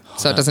harvest, yeah.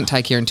 So it doesn't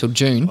take you until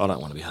June. I don't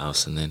want to be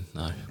harvesting then.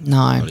 No.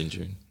 No. Not in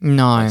June.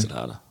 No. Makes it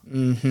harder.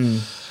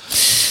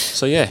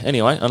 So yeah.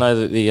 Anyway, I know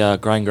that the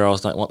grain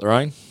growers don't want the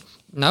rain.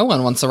 No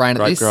one wants the rain at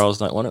Grape this. growers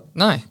don't want it.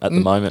 No. At the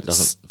moment, it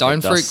doesn't. Stone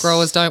affect fruit us.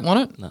 growers don't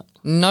want it. No.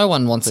 No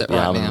one wants it The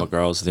right almond now.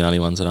 growers are the only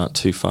ones that aren't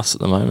too fussed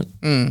at the moment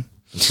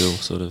until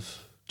sort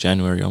of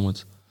January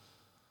onwards.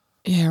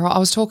 Yeah, right. I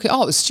was talking.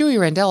 Oh, it was Stewie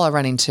Randell I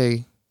ran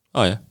into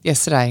Oh yeah.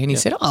 yesterday, and he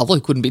said, "Oh,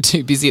 Luke wouldn't be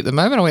too busy at the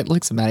moment." I went,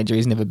 "Luke's a manager;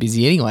 he's never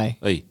busy anyway."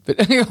 Hey,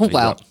 But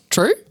wow,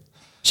 true.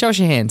 Show us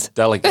your hands.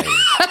 delegating.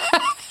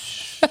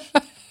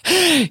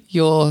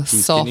 You're Can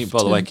soft. you, by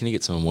the way, can you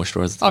get some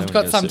moisturiser? I've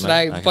got some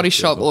today. Body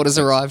Shop orders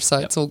arrived, so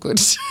it's all good.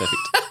 Perfect.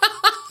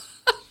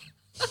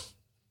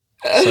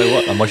 So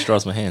what? I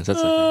moisturise my hands. That's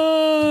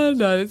okay.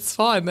 No, it's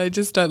fine. They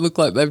just don't look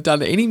like they've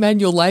done any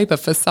manual labour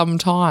for some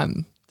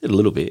time. Did a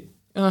little bit.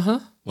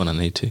 When I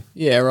need to.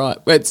 Yeah, right.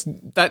 That's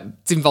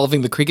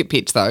involving the cricket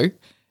pitch, though,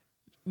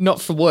 not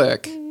for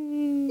work.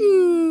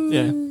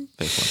 Yeah.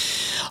 Fair point.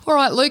 All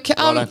right, Luke,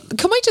 Righto.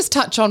 can we just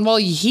touch on while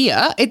you're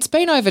here? It's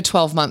been over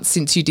 12 months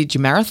since you did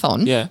your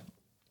marathon. Yeah.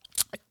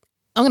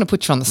 I'm going to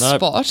put you on the Nope.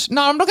 spot.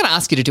 No, I'm not going to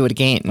ask you to do it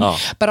again. Oh.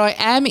 But I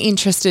am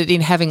interested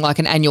in having like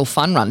an annual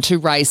fun run to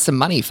raise some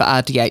money for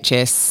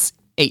RDHS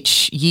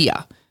each year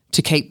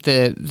to keep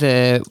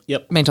the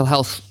Yep. mental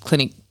health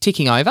clinic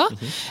ticking over.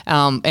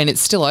 And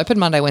it's still open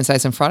Monday,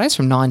 Wednesdays and Fridays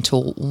from 9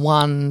 till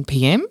 1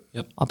 p.m,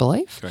 Yep. I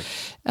believe.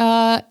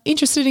 Correct.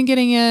 Interested in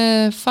getting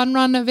a fun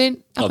run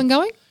event up and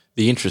going?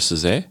 The interest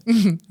is there.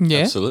 Yeah.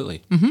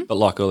 Absolutely. But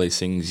like all these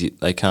things,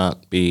 they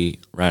can't be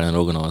ran and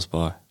organised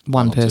by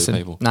One or two person.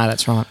 people. No,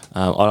 that's right.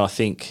 I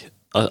think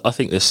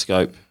there's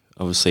scope,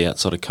 obviously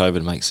outside of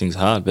COVID makes things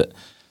hard, but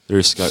there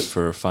is scope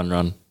for a fun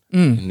run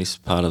in this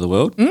part of the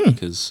world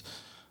because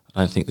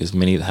I don't think there's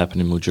many that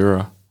happen in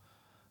Mildura.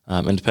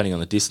 And depending on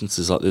the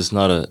distances, like they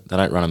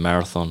don't run a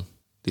marathon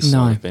this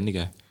side of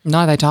Bendigo.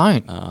 No, they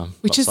don't.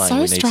 Which Not is saying so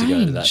we need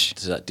strange. to go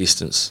to that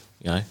distance,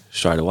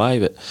 straight away.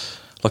 But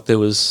like there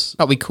was,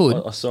 But we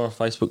could. I saw on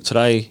Facebook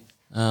today.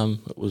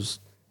 It was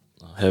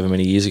however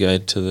many years ago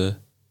to the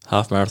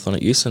half marathon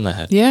at Euston they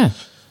had. Yeah.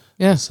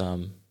 Yeah. It's,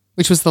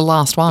 Which was the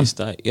last one. this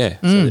day, yeah.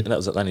 So that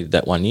was they needed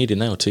that 1 year, didn't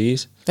they, or 2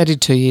 years? They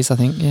did 2 years, I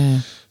think. Yeah.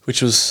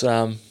 Which was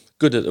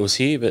good that it was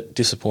here, but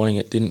disappointing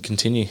it didn't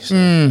continue. So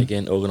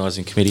again,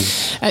 organising committee.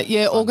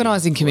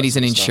 Organising committees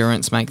and that stuff.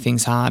 insurance make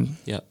things hard.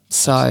 Yeah.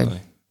 So,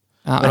 absolutely.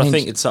 But I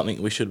think it's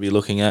something we should be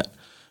looking at,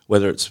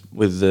 whether it's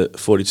with the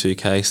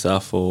 42K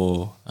stuff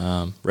or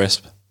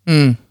RESP,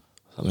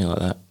 something like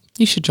that.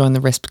 you should join the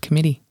RESP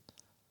committee.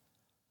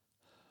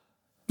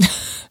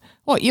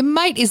 What, your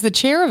mate is the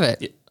chair of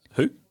it? Yeah.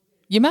 Who?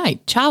 Your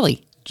mate,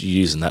 Charlie. You're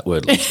using that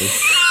word, Lucy.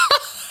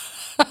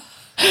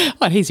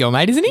 What, he's your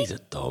mate, isn't he? He's a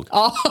dog.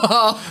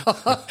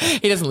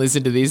 He doesn't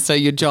listen to this, so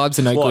your jibes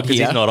are no Why, good 'cause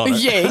here. he's not on it?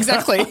 Yeah,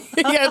 exactly.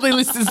 He only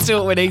listens to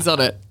it when he's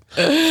on it.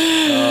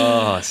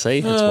 Oh,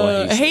 see? That's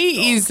why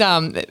He is,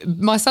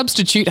 my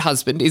substitute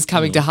husband is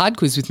coming to Hard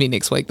Quiz with me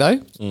next week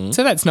though.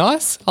 So that's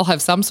nice. I'll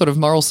have some sort of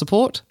moral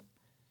support.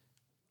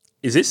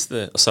 Is this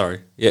the...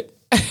 Sorry. Yeah.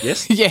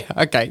 Yes? Yeah,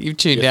 okay, you've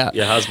tuned out.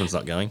 Your husband's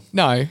not going.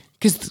 No,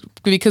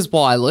 because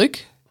why, Luke?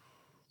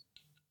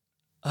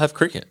 I have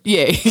cricket.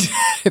 Yeah.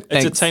 It's a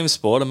Thanks. team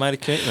sport. I made a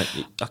commitment.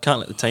 I can't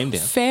let the team down.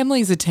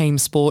 Family's a team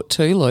sport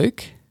too,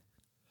 Luke.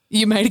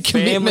 You made a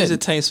commitment. Family's a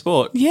team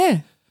sport. Yeah.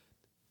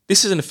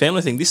 This isn't a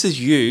family thing. This is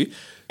you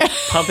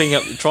pumping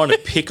up, trying to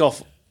pick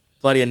off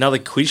bloody another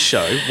quiz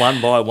show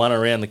one by one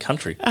around the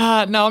country.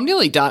 No, I'm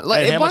nearly done.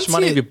 Like, And how much once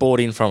money have you bought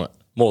in from it?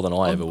 More than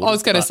I ever would. I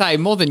was going to say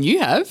more than you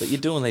have. But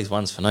you're doing these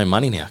ones for no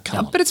money now.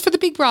 Come on. But it's for the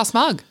big brass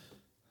mug.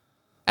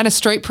 And a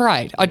street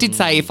parade. I did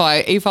say if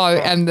I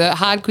am the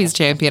hard quiz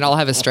champion, I'll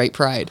have a street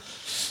parade.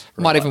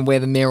 Might even wear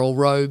the mayoral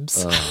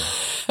robes.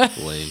 Oh,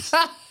 please.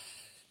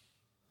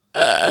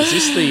 Is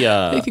this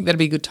the? Do you think that'd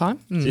be a good time?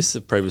 Is this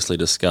the previously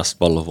discussed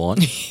bottle of wine?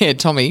 Yeah,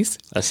 Tommy's.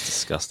 That's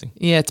disgusting.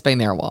 Yeah, it's been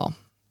there a while.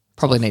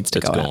 Probably needs to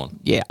go gone. out.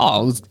 Yeah, it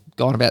was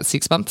gone about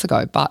 6 months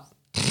ago, but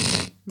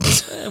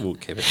Yeah, we'll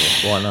keep it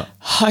there. Why not?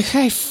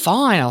 okay,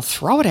 fine. I'll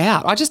throw it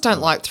out. I just don't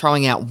like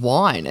throwing out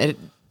wine. It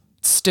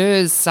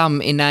stirs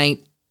some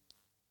innate,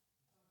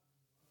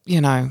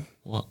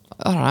 What?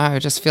 I don't know. I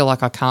just feel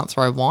like I can't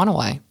throw wine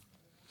away.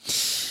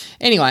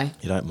 Anyway.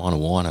 You don't mind a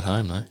wine at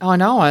home, though. I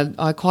know.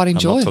 I quite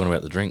enjoy I'm not it. talking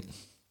about the drink.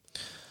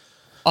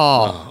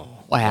 Oh,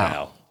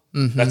 wow.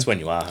 Mm-hmm. That's when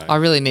you are home. I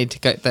really need to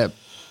get the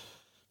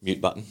Mute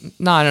button.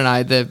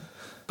 no, the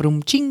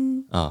brum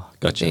ching Oh,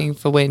 gotcha. thing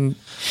for when.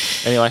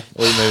 Anyway,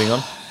 are we moving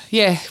on?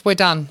 Yeah, we're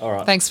done. All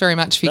right. Thanks very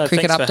much for your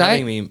cricket thanks update. for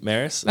having me,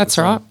 Maris. That's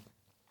all right.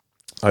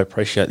 I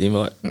appreciate the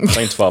invite. It's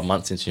been 12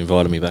 months since you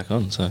invited me back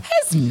on, so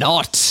It's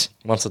not.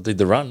 once I did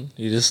the run,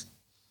 you just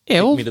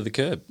Yeah, kicked me to the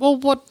curb. well,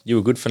 what? You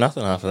were good for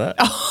nothing after that.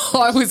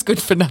 I was good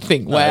for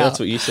nothing. No, Wow. that's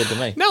what you said to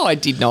me. No, I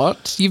did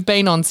not. You've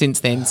been on since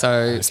then,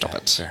 so stop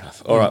it. Fair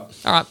enough. All right.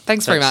 All right.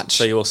 Thanks very much.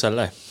 See you all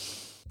Saturday.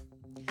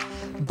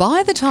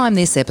 By the time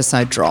this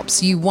episode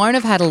drops, you won't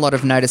have had a lot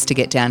of notice to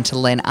get down to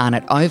Len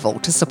Arnott Oval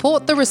to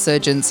support the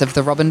resurgence of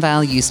the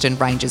Robinvale Euston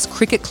Rangers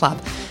Cricket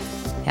Club.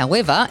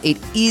 However, it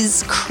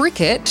is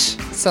cricket,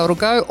 so it'll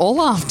go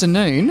all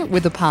afternoon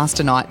with a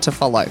pasta night to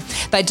follow.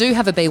 They do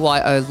have a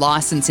BYO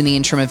licence in the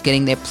interim of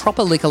getting their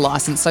proper liquor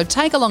licence, so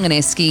take along an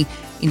esky,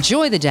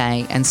 enjoy the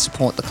day and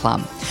support the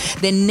club.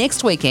 Then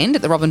next weekend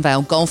at the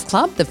Robinvale Golf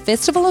Club, the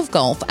Festival of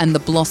Golf and the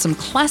Blossom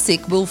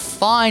Classic will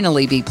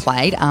finally be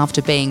played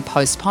after being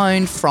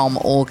postponed from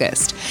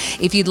August.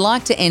 If you'd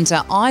like to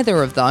enter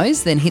either of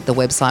those, then hit the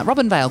website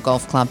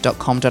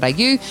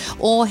robinvalegolfclub.com.au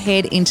or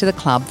head into the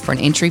club for an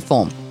entry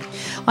form.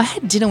 I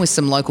had dinner with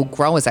some local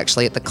growers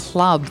actually at the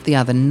club the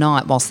other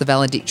night whilst the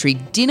valedictory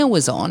dinner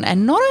was on,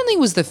 and not only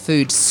was the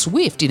food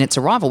swift in its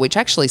arrival, which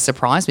actually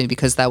surprised me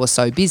because they were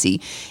so busy,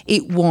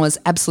 it was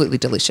absolutely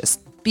delicious.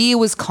 Beer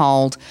was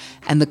cold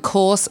and the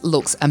course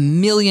looks $1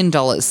 million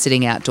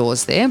sitting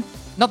outdoors there.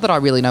 Not that I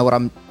really know what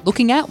I'm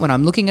looking at when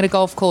I'm looking at a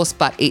golf course,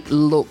 but it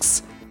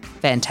looks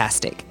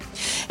fantastic.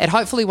 It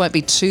hopefully won't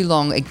be too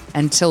long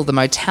until the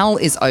motel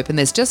is open.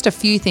 There's just a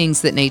few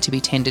things that need to be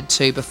tended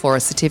to before a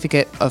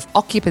certificate of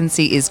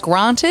occupancy is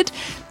granted.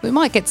 We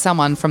might get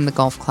someone from the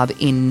golf club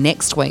in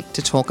next week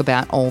to talk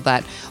about all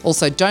that.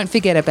 Also, don't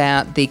forget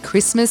about the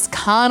Christmas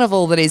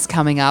carnival that is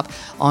coming up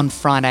on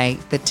Friday,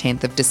 the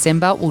 10th of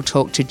December. We'll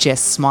talk to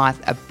Jess Smythe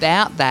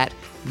about that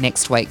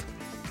next week.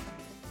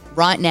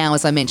 Right now,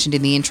 as I mentioned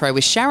in the intro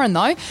with Sharon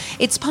though,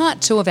 it's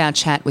part 2 of our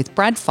chat with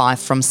Brad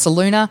Fyfe from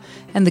Solunar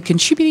and the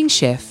contributing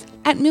chef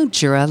at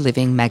Mildura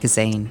Living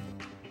magazine.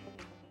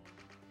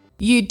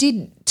 You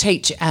did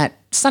teach at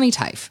Sunny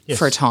TAFE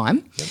for a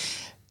time. Yep.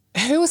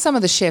 Who are some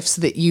of the chefs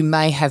that you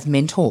may have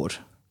mentored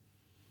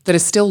that are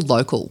still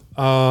local?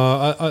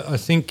 I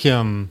think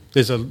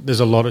there's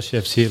a lot of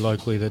chefs here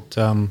locally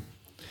that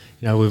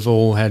we've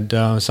all had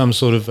some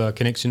sort of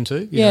connection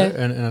to. You know,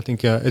 and I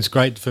think it's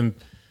great for me.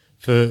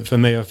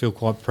 I feel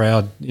quite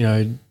proud,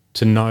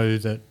 to know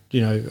that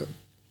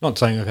not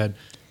saying I've had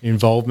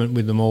involvement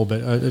with them all,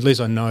 but at least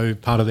I know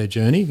part of their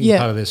journey,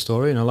 part of their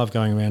story, and I love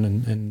going around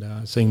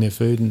and seeing their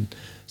food and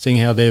seeing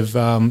how they've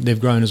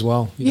grown as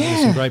well.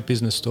 There's some great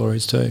business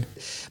stories too.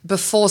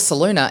 Before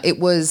Solunar, it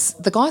was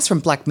the guys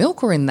from Black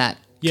Milk were in that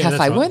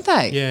cafe, weren't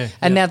they? Yeah.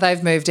 And now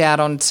they've moved out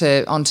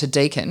onto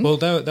Deakin. Well,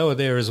 they were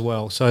there as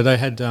well. So they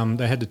had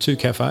the 2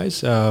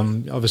 cafes.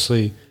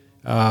 Obviously,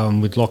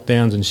 with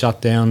lockdowns and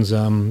shutdowns,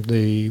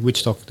 the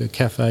Witchstock, the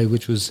cafe,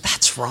 which was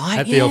that's right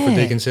at the Alfred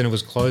Deakin Centre,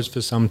 was closed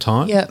for some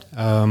time. Yep.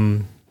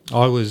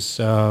 I was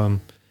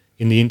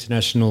in the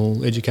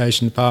international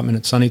education department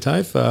at Sunny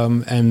TAFE,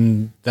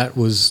 and that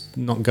was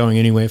not going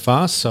anywhere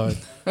fast. So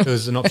it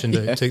was an option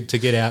to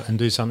get out and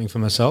do something for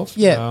myself.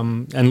 Yeah.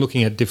 And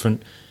looking at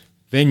different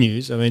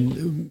venues. I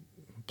mean,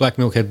 Black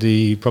Milk had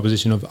the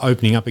proposition of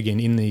opening up again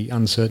in the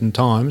uncertain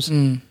times.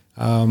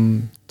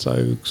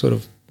 So sort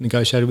of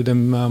negotiated with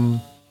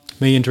them,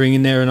 me entering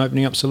in there and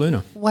opening up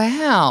Solunar.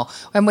 Wow.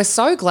 And we're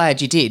so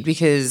glad you did,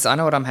 because I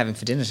know what I'm having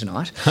for dinner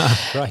tonight.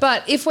 Right.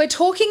 But if we're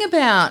talking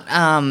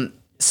about,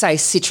 say,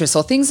 citrus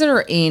or things that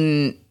are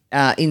in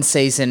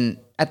season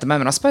at the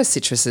moment, I suppose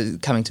citrus is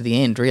coming to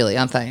the end, really,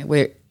 aren't they?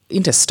 We're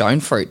into stone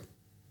fruit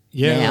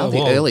now,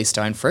 the early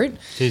stone fruit.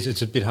 Geez,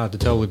 it's a bit hard to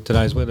tell with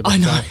today's weather. But I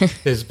know.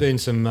 There's been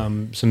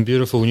some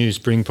beautiful new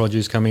spring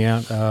produce coming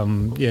out.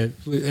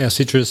 Our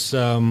citrus,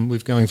 we're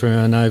going through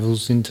our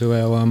navels into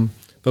our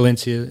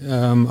Valencia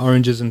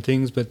oranges and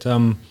things. But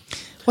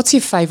what's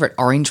your favourite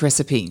orange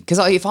recipe? Because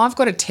if I've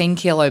got a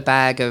 10-kilo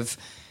bag of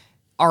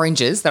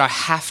oranges that I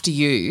have to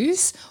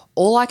use,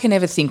 all I can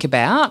ever think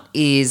about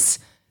is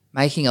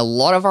making a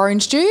lot of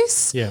orange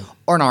juice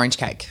or an orange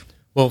cake.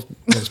 Well,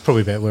 that's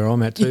probably about where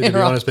I'm at too, to be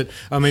honest. But,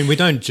 I mean, we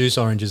don't juice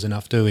oranges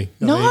enough, do we?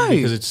 No.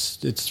 Because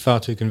it's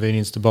far too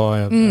convenient to buy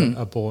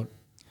a bought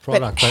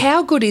product. But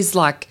how good is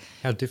like...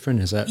 How different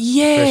is that?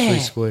 Yeah. Freshly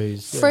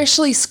squeezed. Yeah.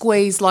 Freshly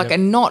squeezed, like,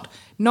 and not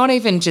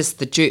even just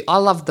the juice. I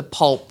love the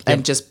pulp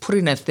and just put it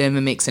in a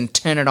Thermomix and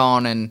turn it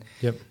on, and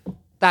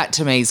that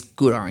to me is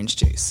good orange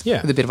juice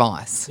with a bit of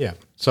ice. Yeah.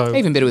 So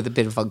even better with a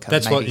bit of vodka.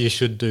 That's maybe. what you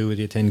should do with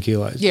your 10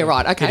 kilos. Yeah,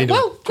 right. Okay.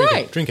 Well,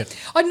 great. Drink it.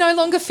 I no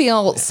longer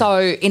feel so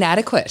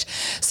inadequate.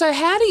 So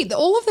how do you,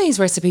 all of these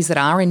recipes that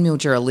are in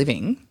Mildura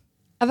Living,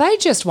 are they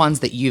just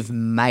ones that you've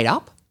made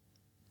up?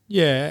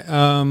 Yeah.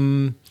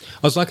 I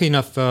was lucky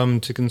enough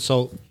to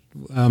consult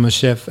a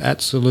chef at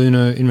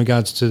Solunar in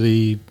regards to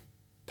the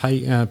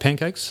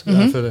pancakes for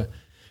the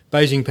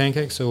Beijing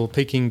pancakes or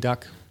Peking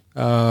duck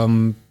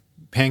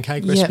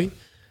pancake recipe.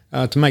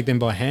 To make them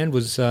by hand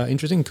was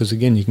interesting because,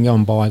 again, you can go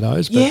and buy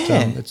those, but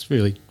it's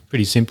really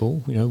pretty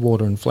simple,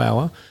 water and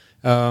flour.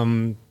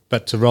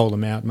 But to roll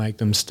them out, make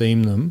them,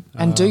 steam them.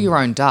 And do your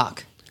own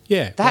duck.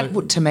 Yeah.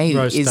 That, to me,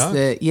 is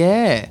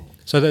duck.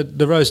 So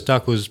the roast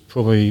duck was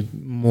probably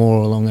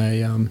more along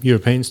a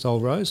European-style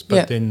roast,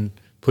 but then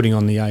putting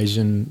on the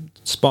Asian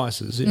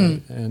spices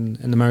and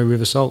the Murray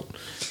River salt.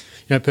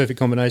 Perfect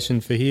combination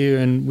for here,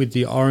 and with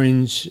the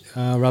orange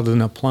rather than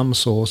a plum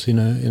sauce in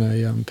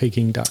a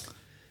Peking duck.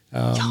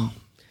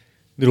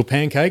 Little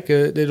pancake,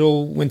 it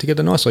all went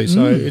together nicely.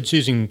 So it's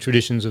using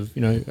traditions of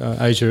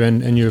Asia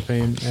and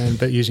European,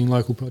 but using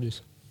local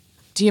produce.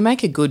 Do you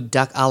make a good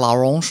duck à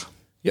l'orange?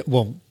 Yeah,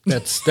 well,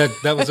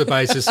 that was a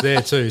basis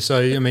there too.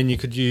 So I mean, you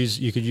could use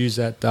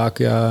that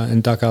duck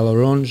and duck à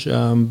l'orange,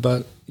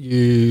 but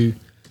you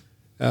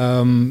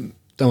don't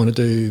want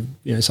to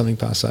do something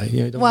passé.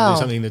 You don't want to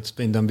do something that's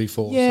been done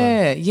before.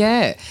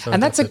 Yeah. So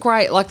and that's a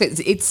great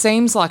it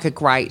seems like a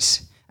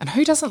great. And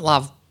who doesn't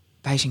love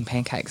Beijing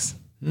pancakes?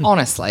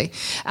 Honestly.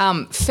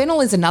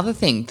 Fennel is another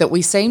thing that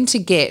we seem to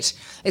get.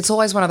 It's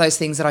always one of those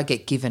things that I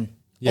get given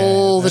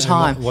all the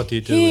time. What do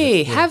you do Here,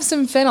 with it? have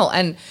some fennel.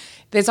 And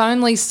there's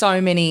only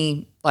so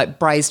many like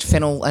braised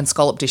fennel and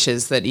scallop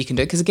dishes that you can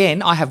do. Because,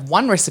 again, I have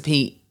one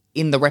recipe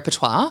in the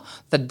repertoire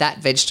for that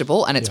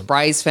vegetable, and it's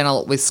braised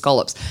fennel with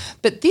scallops.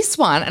 But this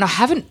one, and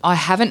I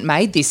haven't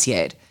made this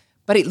yet,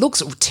 but it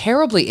looks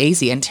terribly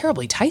easy and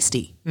terribly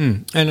tasty.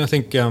 And I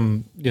think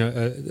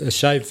a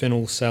shaved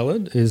fennel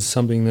salad is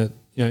something that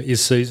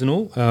is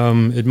seasonal.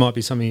 It might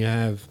be something you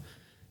have,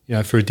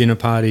 for a dinner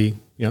party,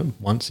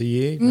 once a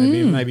year,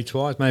 maybe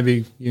twice.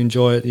 Maybe you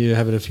enjoy it, you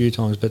have it a few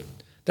times, but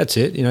that's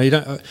it. You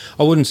don't.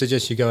 I wouldn't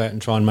suggest you go out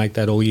and try and make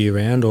that all year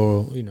round,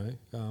 or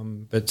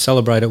but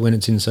celebrate it when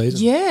it's in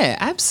season. Yeah,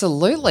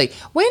 absolutely.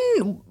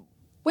 When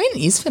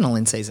is fennel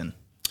in season?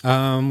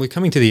 We're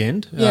coming to the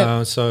end.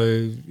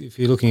 So if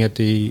you're looking at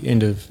the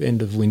end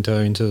of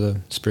winter into the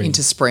spring.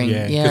 Into spring,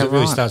 because it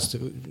really starts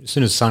to, as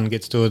soon as sun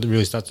gets to it, it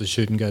really starts to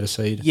shoot and go to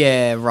seed.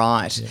 Yeah,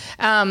 right.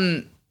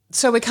 Yeah.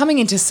 So we're coming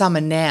into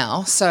summer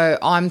now, so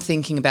I'm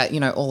thinking about,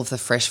 all of the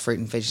fresh fruit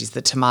and veggies,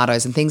 the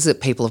tomatoes and things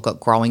that people have got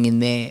growing in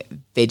their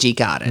veggie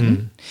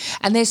garden.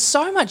 And there's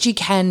so much you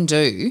can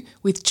do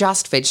with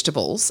just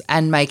vegetables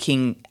and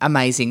making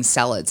amazing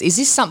salads. Is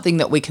this something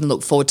that we can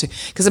look forward to?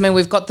 Because,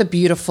 we've got the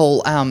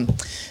beautiful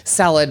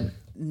salad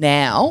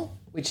now,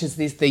 which is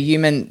the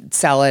human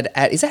salad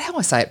at – is that how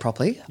I say it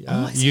properly?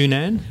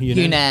 Yunnan.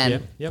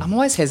 Yep. I'm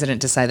always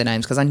hesitant to say the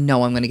names because I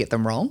know I'm going to get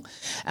them wrong.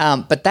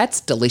 But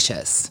that's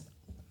delicious.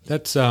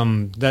 That's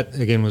that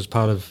again was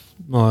part of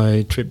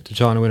my trip to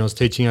China when I was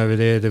teaching over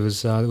there. There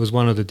was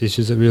one of the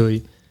dishes that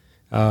really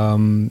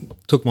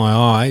took my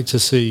eye to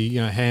see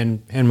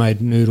handmade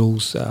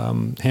noodles,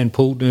 hand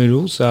pulled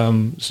noodles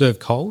served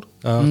cold.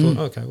 I thought,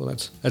 okay, well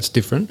that's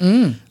different.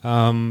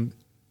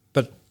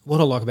 But what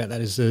I like about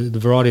that is the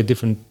variety of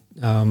different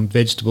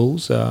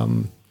vegetables,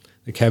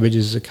 the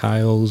cabbages, the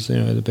kales,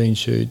 the bean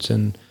shoots,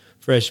 and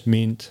fresh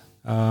mint.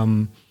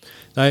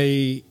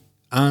 They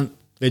aren't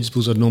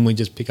vegetables I'd normally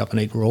just pick up and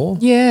eat raw.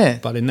 Yeah.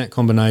 But in that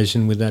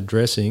combination with that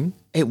dressing,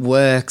 it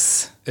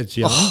works. It's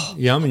yum.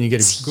 Yum, and you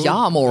get a good,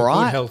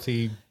 good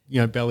healthy,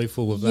 belly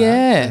full of that.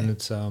 Yeah. And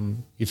it's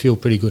you feel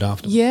pretty good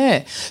after.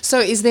 Yeah. So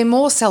is there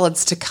more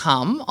salads to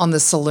come on the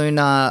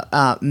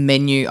Solunar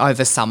menu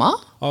over summer?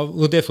 Oh,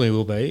 well, definitely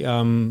will be.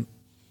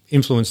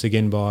 Influenced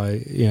again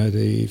by,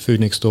 the Food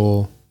Next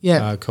Door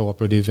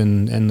cooperative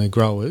and the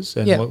growers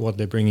and what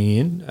they're bringing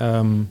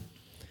in.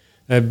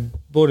 They've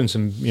brought in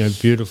some,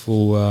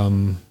 beautiful,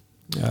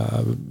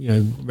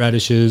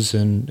 radishes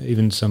and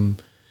even some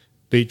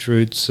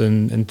beetroots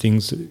and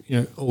things,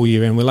 all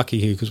year round. We're lucky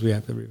here because we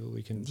have the river.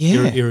 We can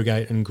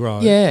irrigate and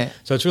grow. Yeah.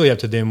 So it's really up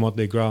to them what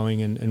they're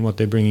growing and what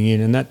they're bringing in,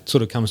 and that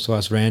sort of comes to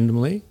us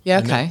randomly. Yeah,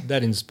 okay.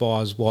 That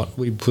inspires what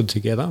we put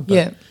together.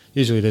 But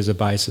usually there's a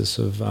basis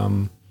of,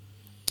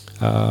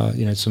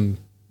 some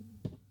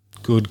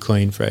good,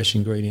 clean, fresh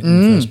ingredient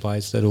in the first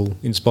place that'll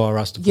inspire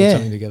us to put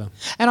something together.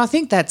 And I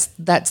think that's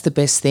the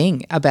best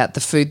thing about the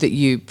food that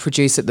you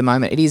produce at the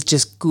moment. It is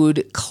just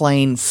good,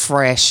 clean,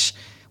 fresh.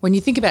 When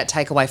you think about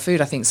takeaway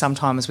food, I think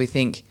sometimes we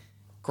think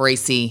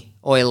greasy,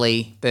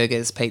 oily,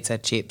 burgers, pizza,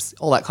 chips,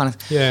 all that kind of.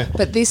 Yeah.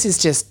 But this is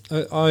just.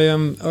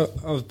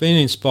 I've been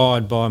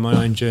inspired by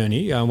my own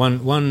journey.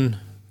 One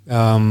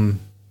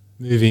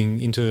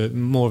moving into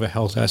more of a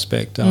health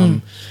aspect,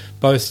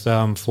 both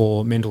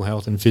for mental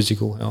health and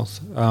physical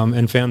health,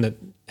 and found that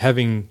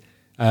having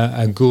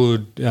a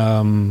good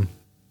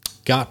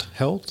gut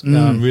health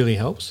really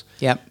helps.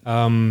 Yep.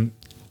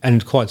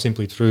 And quite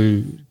simply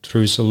through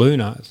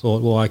Solunar, I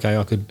thought, well, okay,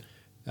 I could,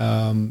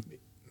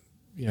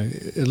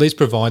 at least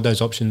provide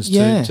those options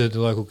to the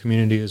local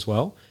community as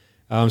well.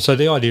 So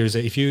the idea is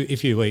that if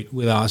you eat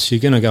with us, you're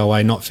going to go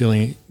away not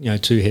feeling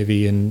too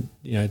heavy and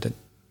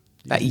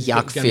that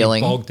yuck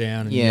feeling, bogged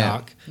down and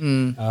yuck.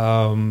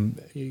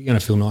 You're going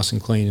to feel nice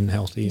and clean and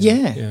healthy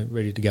and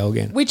ready to go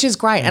again. Which is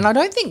great. And I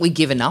don't think we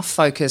give enough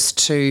focus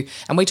to,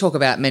 and we talk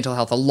about mental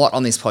health a lot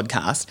on this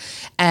podcast,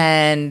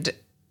 and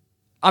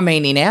I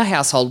mean, in our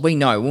household, we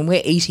know when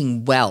we're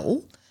eating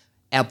well,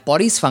 our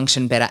bodies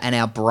function better and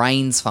our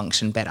brains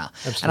function better.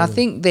 Absolutely. And I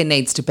think there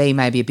needs to be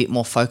maybe a bit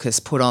more focus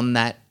put on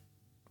that.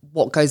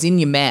 What goes in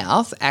your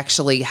mouth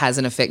actually has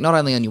an effect not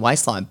only on your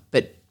waistline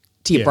but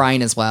to your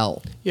brain as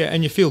well. Yeah,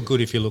 and you feel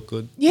good if you look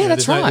good. Yeah,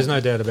 that's right. There's no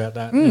doubt about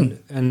that. And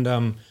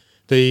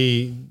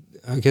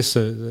I guess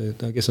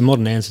the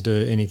modern answer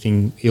to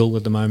anything ill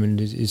at the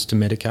moment is to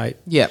medicate.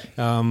 Yeah.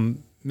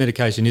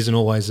 Medication isn't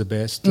always the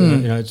best.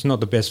 It's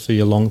not the best for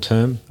your long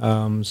term.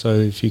 So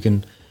if you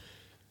can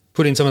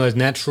put in some of those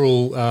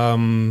natural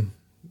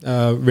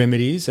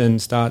remedies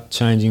and start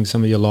changing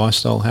some of your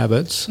lifestyle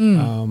habits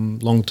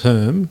long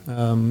term,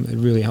 it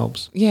really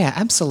helps. Yeah,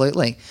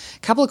 absolutely. A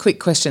couple of quick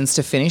questions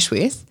to finish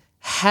with.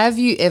 Have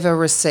you ever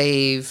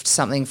received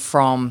something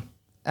from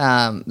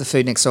the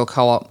Food Next Door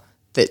Co-op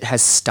that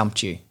has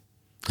stumped you?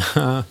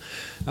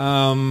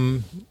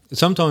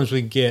 Sometimes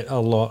we get a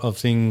lot of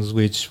things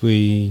which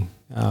we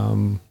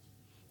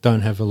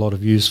don't have a lot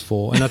of use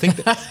for, and I think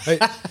that's a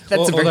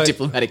very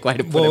diplomatic way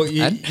to put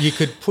it. You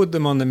could put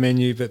them on the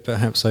menu, but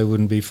perhaps they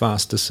wouldn't be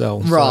fast to sell.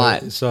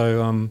 Right.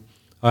 So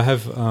I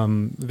have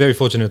very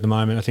fortunate at the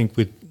moment. I think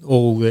with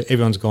all that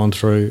everyone's gone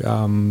through,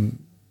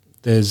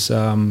 there's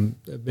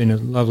been a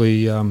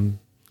lovely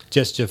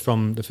gesture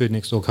from the Food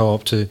Next Door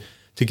Co-op to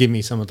give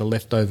me some of the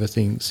leftover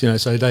things.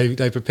 So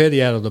they prepare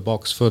the out of the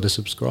box for the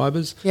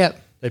subscribers. Yep.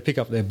 They pick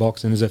up their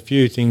box, and there's a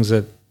few things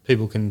that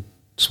people can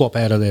swap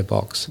out of their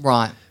box.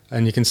 Right.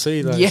 And you can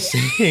see those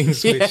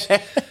things which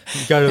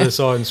go to the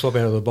side and swap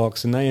out of the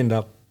box, and they end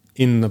up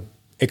in the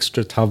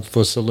extra tub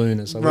for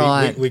Solunar. So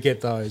we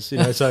get those,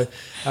 So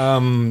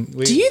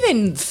do you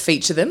then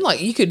feature them?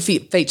 Like you could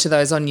feature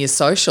those on your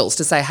socials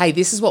to say, hey,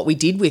 this is what we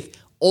did with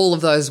all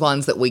of those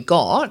ones that we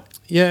got.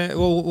 Yeah,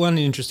 well, one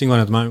interesting one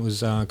at the moment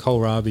was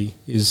kohlrabi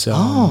is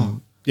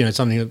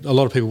something that a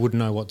lot of people wouldn't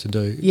know what to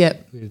do.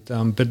 Yep.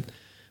 But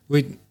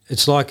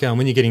it's like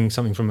when you're getting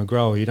something from a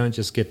grower, you don't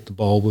just get the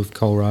bulb of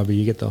kohlrabi,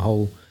 you get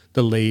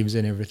the leaves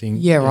and everything.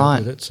 Yeah, right.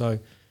 With it. So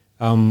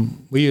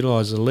we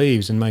utilise the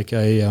leaves and make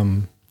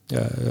a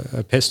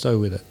pesto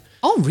with it.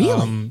 Oh,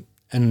 really?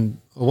 And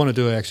I want to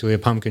do actually a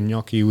pumpkin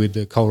gnocchi with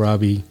the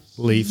kohlrabi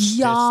leaf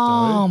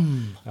pesto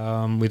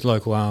with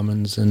local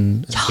almonds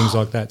and things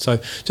like that. So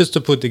just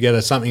to put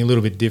together something a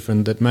little bit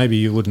different that maybe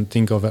you wouldn't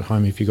think of at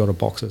home if you got a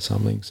box of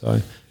something.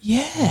 So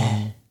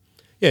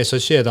so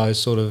share those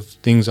sort of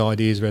things,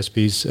 ideas,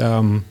 recipes.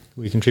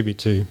 We contribute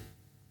to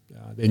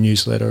their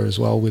newsletter as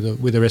well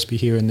with a recipe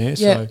here and there.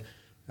 Yeah.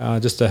 So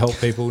just to help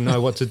people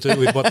know what to do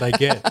with what they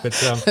get. But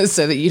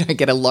so that you don't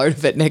get a load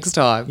of it next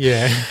time.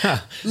 Yeah.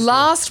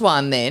 Last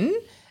one then.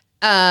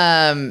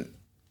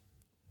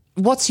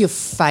 What's your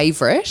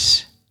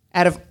favourite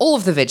out of all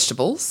of the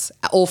vegetables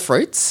or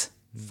fruits,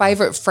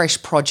 favourite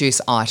fresh produce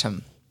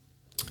item?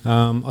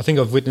 I think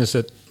I've witnessed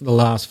it the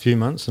last few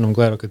months, and I'm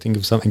glad I could think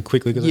of something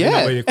quickly because I didn't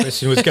know where your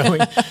question was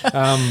going.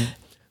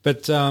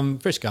 But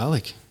fresh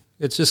garlic.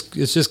 It's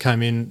just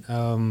came in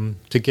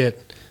to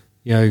get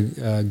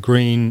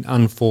green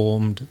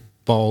unformed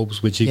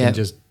bulbs which you can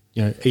just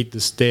eat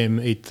the stem,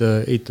 eat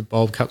the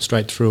bulb, cut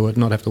straight through it,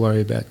 not have to worry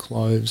about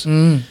cloves.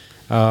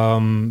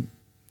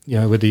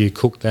 Whether you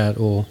cook that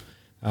or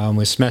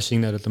we're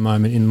smashing that at the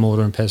moment in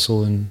mortar and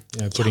pestle and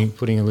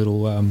putting a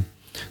little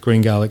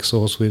green garlic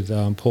sauce with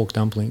pork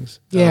dumplings.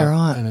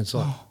 Right. And it's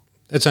like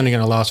it's only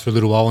going to last for a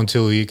little while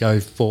until you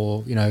go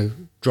for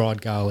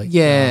dried garlic.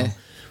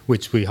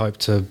 Which we hope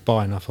to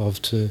buy enough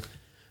of to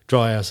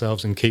dry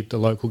ourselves and keep the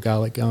local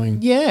garlic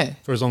going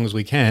for as long as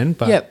we can.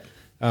 But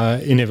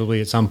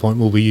inevitably at some point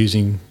we'll be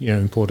using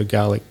imported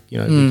garlic,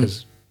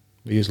 because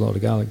we use a lot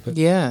of garlic. But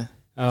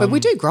but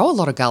we do grow a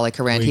lot of garlic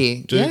around here.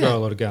 We do grow a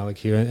lot of garlic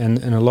here, and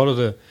a lot of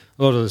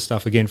the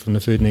stuff again from the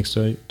Food Next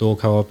Door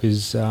Co-op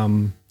is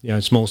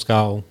small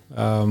scale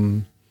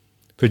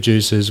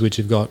producers which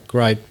have got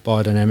great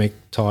biodynamic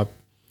type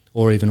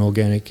or even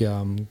organic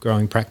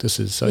growing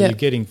practices. So you're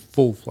getting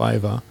full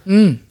flavour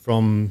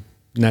from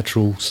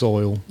natural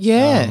soil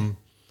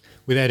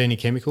without any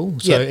chemical.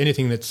 So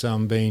anything that's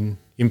been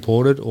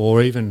imported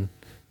or even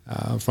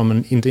from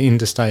an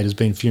interstate has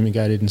been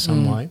fumigated in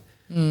some way.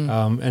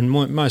 And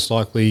most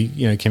likely,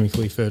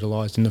 chemically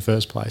fertilised in the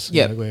first place.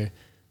 Where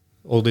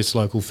all this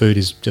local food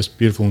is just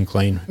beautiful and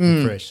clean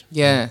and fresh.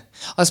 Yeah.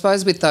 I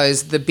suppose with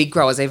the big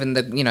growers, even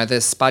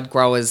the spud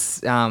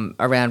growers around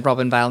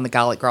Robinvale and the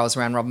garlic growers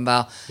around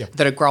Robinvale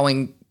that are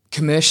growing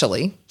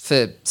commercially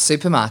for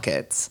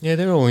supermarkets. Yeah,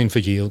 they're all in for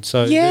yield.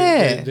 So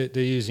they're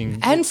using...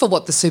 And for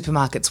what the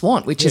supermarkets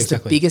want, which is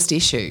exactly. the biggest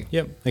issue.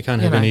 Yep. They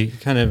can't have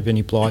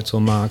any blights or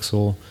marks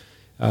or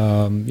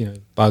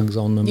bugs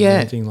on them or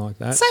anything like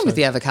that. Same with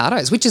the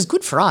avocados, which is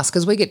good for us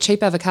because we get cheap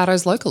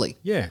avocados locally.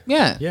 Yeah.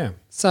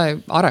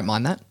 So I don't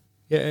mind that.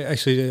 Yeah,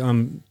 actually,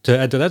 to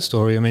add to that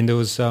story, I mean, there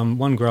was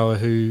one grower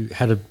who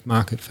had a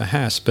market for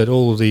Hass, but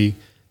all of the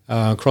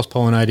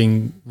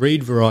cross-pollinating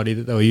reed variety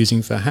that they were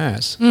using for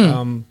Hass,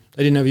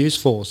 they didn't have use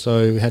for,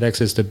 so had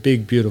access to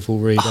big, beautiful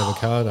reed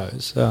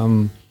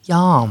avocados,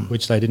 Yum.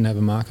 which they didn't have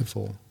a market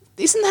for.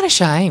 Isn't that a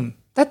shame?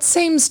 That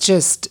seems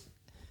just...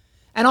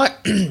 And I,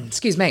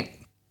 excuse me,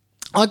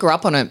 I grew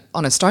up on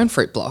a stone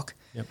fruit block,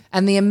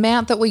 and the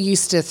amount that we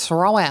used to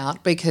throw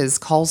out because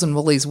Coles and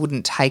Woolies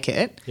wouldn't take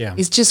it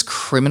is just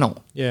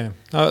criminal. Yeah.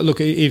 Look,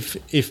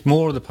 if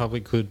more of the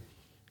public could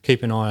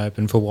keep an eye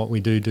open for what we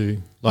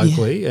do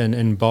locally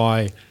and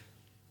buy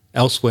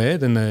elsewhere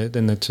than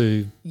the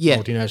two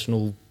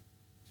multinational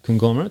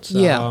conglomerates,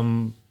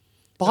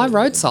 buy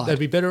roadside. They'd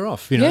be better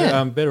off,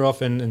 better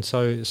off, and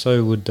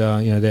so would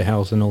their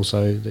health and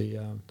also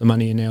the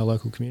money in our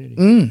local community.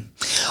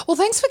 Well,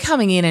 thanks for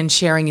coming in and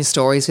sharing your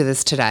stories with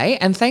us today,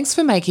 and thanks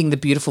for making the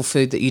beautiful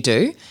food that you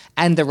do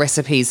and the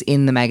recipes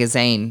in the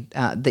magazine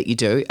that you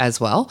do as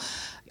well.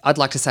 I'd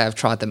like to say I've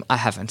tried them. I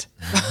haven't.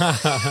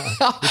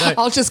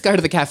 I'll just go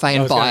to the cafe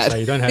and buy it.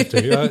 You don't have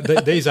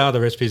to. These are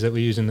the recipes that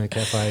we use in the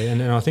cafe,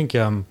 and I think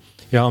I'm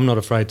not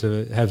afraid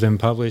to have them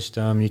published.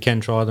 You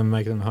can try them,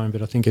 make them at home,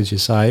 but I think, as you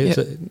say,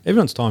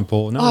 everyone's time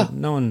poor.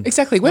 No one.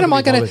 Exactly. When am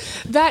I going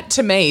to? That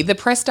to me, the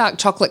pressed dark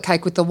chocolate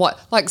cake with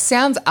the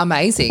sounds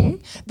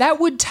amazing.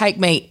 That would take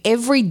me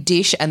every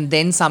dish and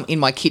then some in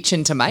my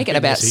kitchen to make in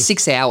about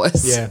 6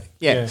 hours.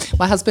 Yeah.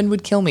 My husband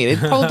would kill me. It'd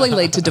probably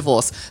lead to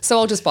divorce. So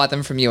I'll just buy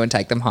them from you and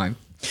take them home.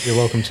 You're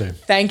welcome to.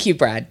 Thank you,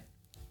 Brad.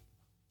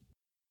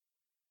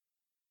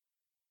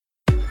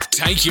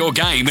 Take your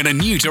game in a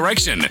new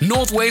direction,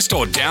 northwest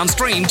or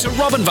downstream to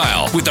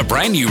Robinvale. With a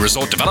brand new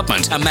resort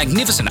development, a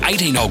magnificent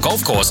 18-hole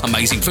golf course,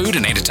 amazing food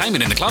and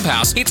entertainment in the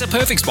clubhouse, it's a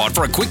perfect spot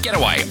for a quick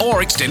getaway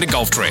or extended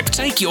golf trip.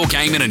 Take your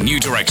game in a new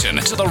direction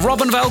to the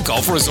Robinvale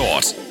Golf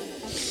Resort.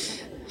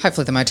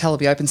 Hopefully the motel will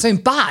be open soon,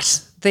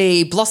 but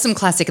the Blossom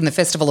Classic and the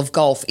Festival of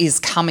Golf is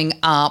coming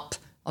up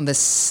on the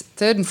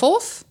 3rd and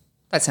 4th.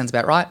 That sounds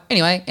about right.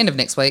 Anyway, end of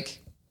next week.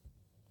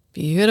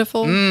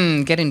 Beautiful.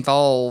 Get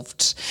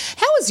involved.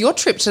 How was your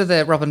trip to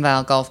the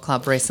Robinvale Golf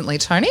Club recently,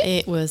 Toni?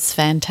 It was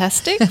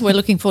fantastic. We're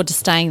looking forward to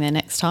staying there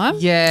next time.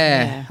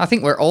 Yeah. I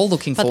think we're all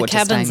looking forward to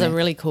staying there. But the cabins are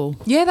really cool.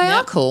 Yeah, they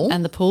are cool.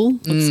 And the pool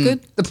looks good.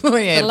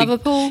 I love a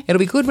pool. It'll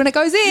be good when it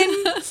goes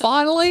in.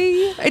 Finally,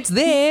 it's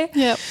there.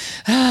 Yep.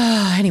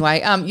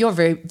 Anyway, you're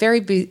very,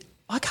 very busy.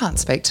 I can't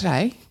speak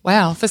today.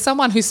 Wow. For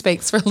someone who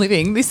speaks for a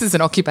living, this is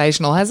an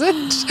occupational hazard.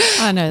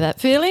 I know that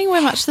feeling.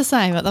 We're much the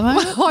same at the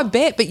moment. Well, I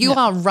bet. But you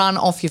are run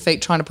off your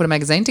feet trying to put a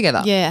magazine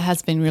together. Yeah, it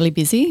has been really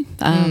busy.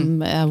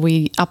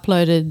 We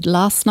uploaded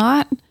last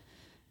night.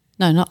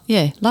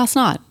 Last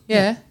night.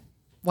 Yeah.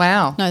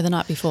 Wow. No, the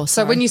night before.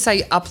 So when you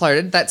say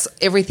uploaded, that's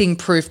everything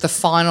proof, the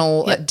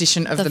final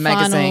edition of the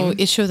magazine? The final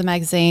issue of the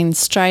magazine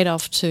straight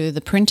off to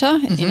the printer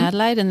in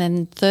Adelaide, and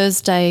then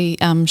Thursday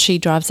she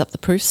drives up the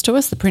proofs to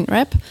us, the print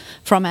rep,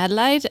 from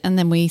Adelaide, and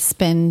then we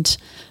spend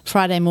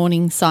Friday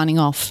morning signing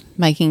off,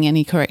 making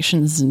any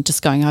corrections and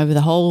just going over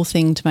the whole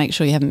thing to make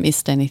sure you haven't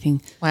missed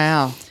anything.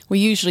 Wow. We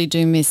usually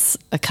do miss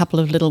a couple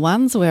of little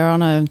ones. We're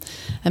on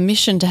a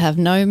mission to have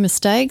no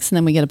mistakes, and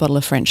then we get a bottle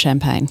of French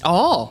champagne.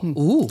 Oh,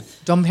 ooh,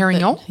 Dom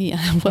Perignon?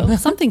 Well,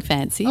 something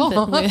fancy.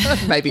 But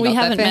maybe we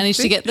not haven't that managed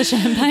to get the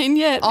champagne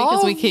yet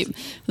because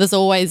there's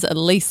always at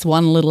least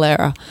one little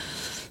error.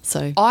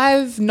 So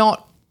I've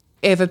not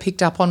ever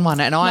picked up on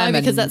one, and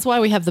because that's why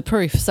we have the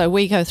proof. So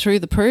we go through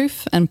the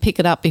proof and pick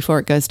it up before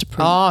it goes to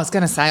print. Oh, I was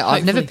going to say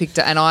I've never picked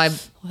it, and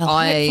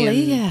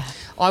hopefully.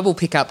 I will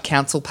pick up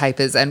council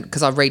papers and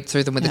because I read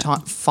through them with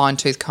a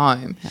fine-tooth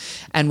comb,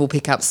 and we'll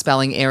pick up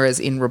spelling errors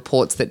in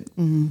reports that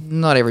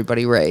not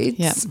everybody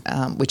reads,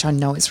 which I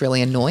know is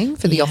really annoying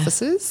for the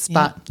officers.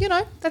 But,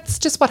 that's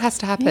just what has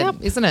to happen,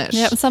 isn't it?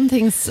 Yeah, some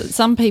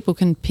people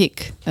can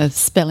pick a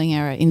spelling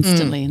error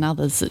instantly and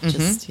others it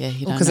just,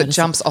 you don't because it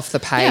jumps off the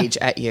page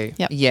at you.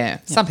 Yep. Yeah.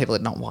 Some people are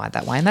not wired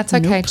that way, and that's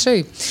okay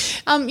too.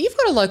 You've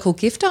got a local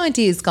gift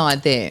ideas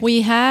guide there.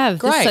 We have.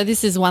 Great. So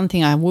this is one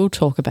thing I will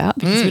talk about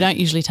because we don't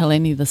usually tell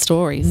any of the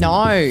stories.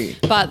 No.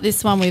 But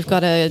this one we've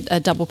got a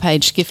double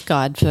page gift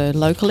guide for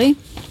locally.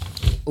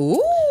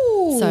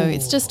 Ooh. So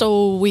it's just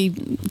we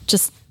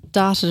just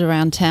darted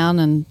around town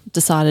and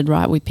decided,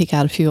 we pick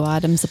out a few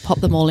items and pop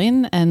them all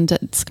in, and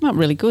it's come up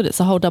really good. It's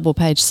a whole double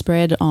page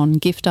spread on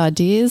gift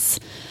ideas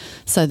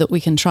so that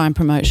we can try and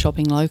promote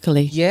shopping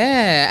locally.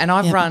 Yeah, and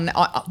I've run,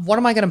 what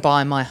am I going to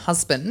buy my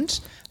husband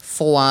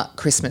for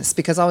Christmas?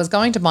 Because I was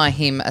going to buy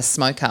him a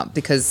smoker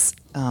because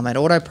at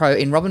Autopro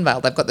in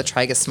Robinvale. They've got the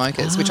Traeger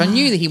smokers, which I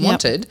knew that he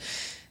wanted.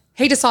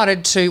 He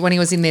decided to, when he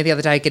was in there the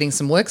other day getting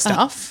some work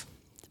stuff.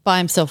 Buy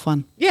himself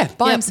one. Yeah,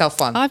 buy himself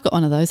one. I've got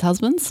one of those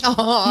husbands. Oh,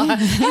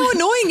 how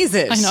annoying is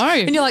it? I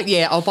know. And you're like,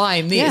 yeah, I'll buy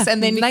him this. Yeah.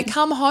 And then they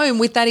come home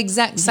with that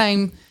exact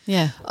same.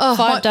 Yeah.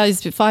 5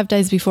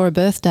 days before a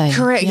birthday.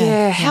 Correct.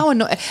 Yeah. How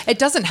annoying. It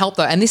doesn't help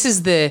though. And this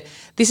is the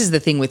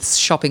thing with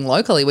shopping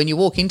locally. When you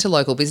walk into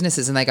local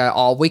businesses and they go,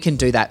 oh, we can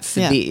do that for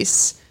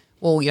this.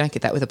 Well, you don't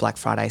get that with a Black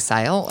Friday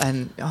sale.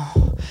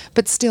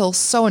 But still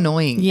so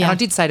annoying. Yeah. And I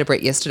did say to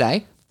Brett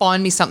yesterday,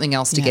 find me something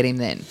else to get him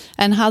then.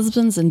 And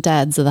husbands and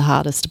dads are the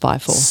hardest to buy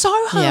for. So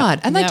hard.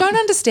 Yep. And they don't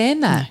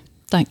understand that. No,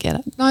 don't get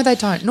it. No, they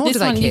don't. Nor This do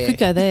they one, care. you could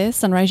go there,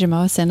 Sunraysia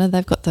Mower Centre.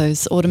 They've got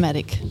those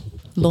automatic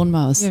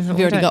lawnmowers. Have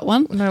you already got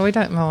one? No, we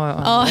don't mow our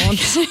own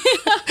lawns.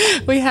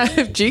 We have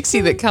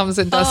Jukesy that comes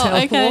and does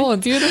our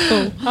lawns.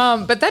 Beautiful.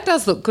 But that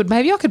does look good.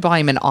 Maybe I could buy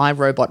him an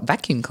iRobot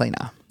vacuum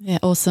cleaner Yeah,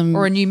 awesome.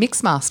 or a new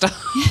Mixmaster.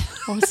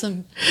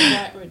 Awesome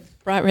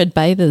bright red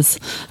bathers.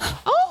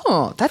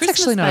 Oh, that's Christmas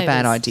actually not a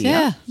bad bathers.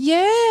 idea.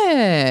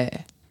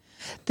 Yeah.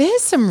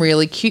 There's some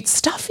really cute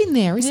stuff in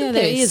there, isn't Yeah,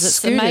 there? there is. It's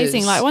Scooters.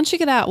 amazing. Like once you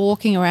get out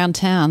walking around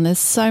town, there's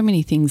so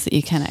many things that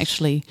you can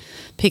actually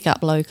pick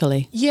up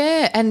locally.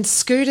 Yeah, and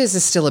scooters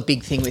are still a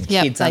big thing with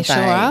Yep, kids, they aren't they?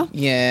 sure are.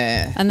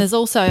 Yeah. And there's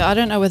also, I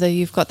don't know whether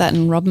you've got that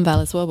in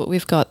Robinvale as well, but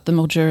we've got the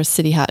Mildura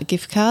City Heart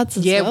gift cards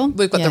as well. Yeah,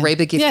 we've got the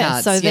Reba gift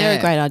cards. So they're Yeah.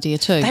 a great idea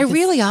too. They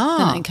really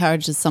are. And it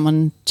encourages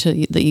someone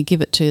that you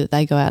give it to, that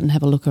they go out and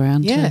have a look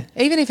around Yeah, too.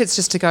 even if it's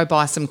just to go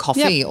buy some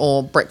coffee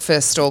or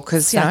breakfast or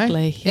because,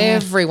 Exactly, yeah.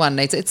 everyone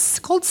needs it. It's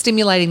called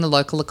stimulating the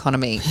local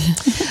economy.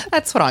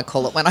 That's what I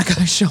call it when I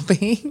go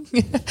shopping.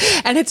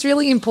 And it's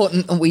really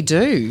important that we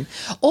do.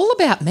 All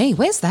About Me,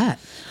 where's that?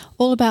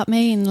 All About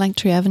Me in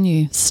Langtree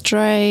Avenue,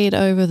 straight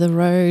over the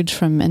road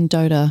from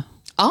Endota.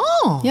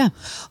 Oh. Yeah.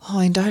 Oh,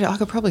 Endota. I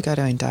could probably go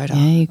to Endota.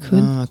 Yeah, you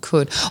could. Oh, I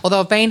could. Although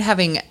I've been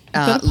having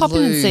Got to pop in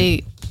Lou- and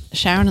see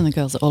Sharon and the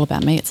girls at All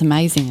About Me. It's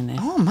amazing in there.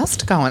 Oh,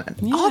 must go on.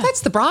 Oh,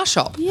 that's the bra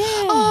shop. Yeah.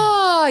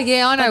 Oh,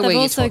 yeah, I know But where they've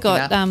you're also talking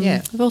got about. Yeah.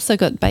 they've also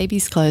got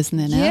babies' clothes in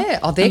there now. Yeah,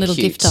 oh, they're and little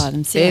cute. gift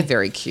items. They're Yeah.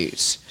 very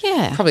cute.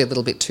 Yeah. Probably a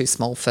little bit too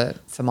small for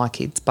my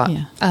kids, but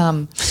Yeah.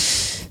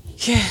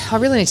 yeah, I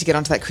really need to get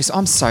onto that Christmas.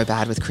 I'm so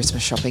bad with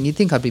Christmas shopping. You'd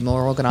think I'd be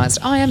more organised.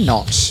 I am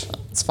not.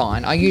 It's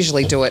fine. I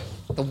usually do it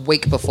the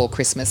week before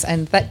Christmas,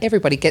 and that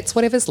everybody gets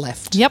whatever's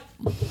left. Yep.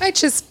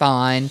 Which is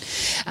fine.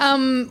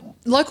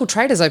 Local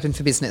traders open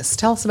for business.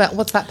 Tell us about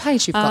what's that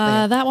page you've got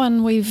there. That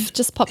one, we've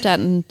just popped out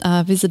and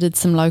visited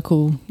some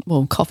local,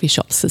 coffee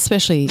shops,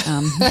 especially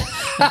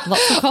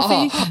lots of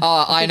coffee.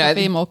 Oh, I know.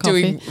 Coffee, more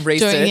coffee. Doing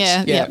research.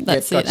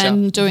 That's it. gotcha.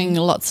 And doing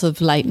lots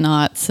of late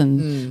nights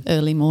and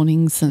early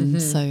mornings.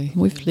 And so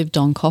we've lived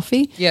on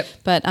coffee. Yep.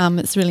 But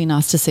it's really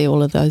nice to see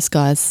all of those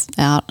guys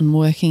out and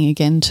working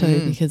again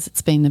too, because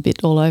it's been a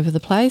bit all over the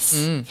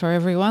place for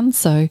everyone.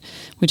 So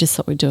we just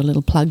thought we'd do a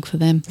little plug for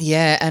them.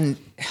 Yeah, and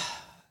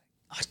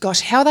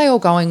gosh, how are they all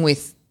going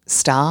with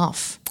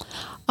staff?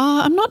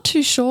 I'm not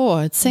too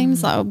sure. It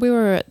seems like we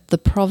were at the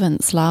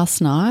province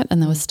last night and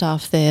there was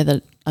staff there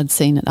that I'd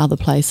seen at other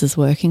places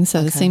working. So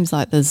it seems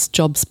like there's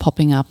jobs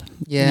popping up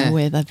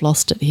where they've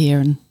lost it here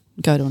and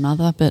go to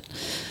another. But,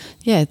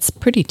 yeah, it's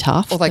pretty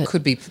tough. Or they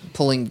could be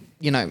pulling,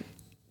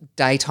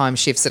 daytime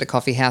shifts at a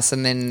coffee house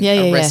and then Yeah,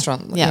 a yeah,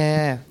 restaurant. yeah.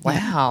 Yeah.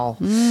 Wow.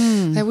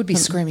 They would be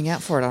screaming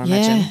out for it, I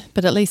imagine. Yeah,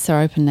 but at least they're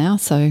open now.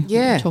 So we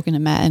were talking to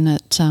Matt and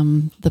at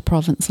the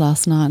province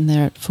last night and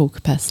they're at full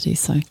capacity.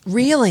 So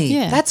Really?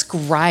 Yeah. That's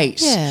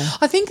great. yeah,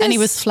 I think and he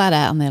there's- was flat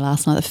out on there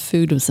last night. The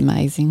food was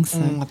amazing. So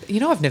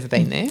I've never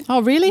been there.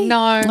 oh really?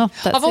 No. Oh,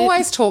 that's I've it.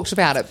 always talked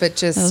about it, but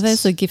just... Well,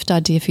 there's a gift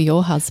idea for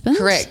your husband.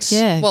 Correct.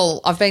 Yeah.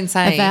 Well, I've been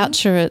saying... a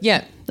voucher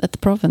at the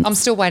province. I'm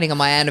still waiting on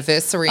my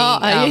anniversary. Oh,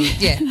 are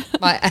you?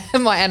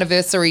 My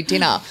anniversary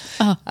dinner.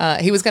 Oh.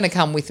 He was going to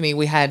come with me.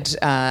 We had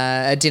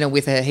a dinner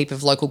with a heap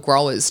of local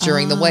growers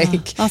during the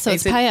week. Oh, so He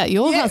it's said, pay out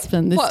your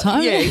husband this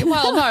time? Yeah.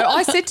 Well, no,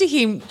 I said to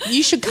him,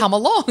 "You should come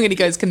along," and he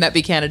goes, "Can that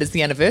be counted as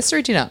the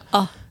anniversary dinner?"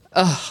 Oh,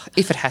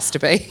 if it has to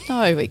be.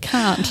 No, we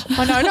can't.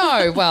 Oh,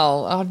 no.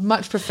 Well, I'd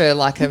much prefer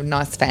like a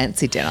nice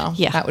fancy dinner.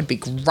 Yeah. That would be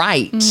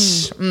great.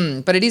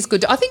 But it is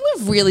good. I think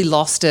we've really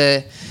lost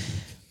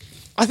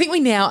I think we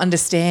now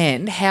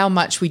understand how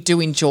much we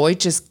do enjoy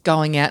just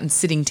going out and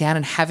sitting down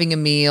and having a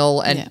meal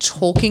and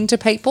talking to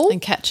people.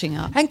 And catching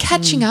up. And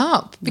catching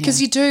up.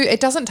 Because it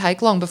doesn't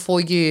take long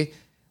before you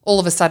all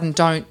of a sudden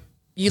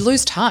you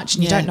lose touch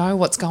and you don't know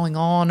what's going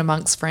on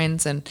amongst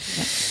friends, and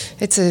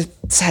it's a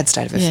sad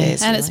state of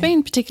affairs. And it's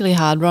been particularly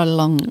hard right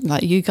along,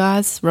 like you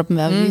guys,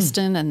 Robinvale,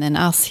 Euston, and then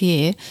us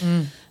here,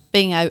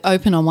 being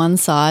open on one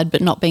side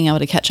but not being able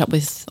to catch up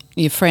with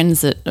your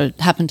friends that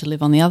happen to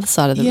live on the other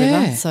side of the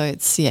river. So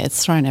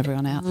it's thrown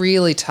everyone out.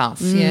 Really tough,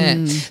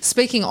 yeah.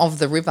 Speaking of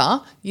the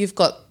river, you've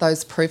got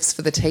those proofs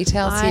for the tea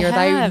towels here. Are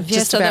they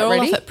just so about they're all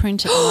ready? off at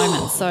print at the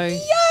moment. So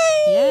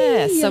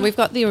yeah, so we've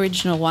got the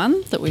original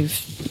one that we've,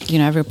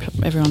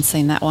 everyone's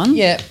seen that one.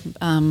 Yeah.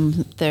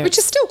 Which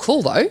is still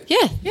cool though.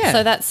 Yeah.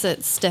 So that's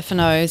at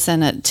Stefano's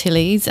and at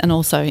Tilly's and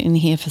also in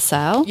here for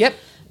sale. Yep.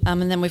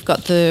 And then we've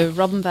got the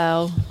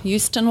Robinvale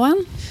Euston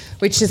one.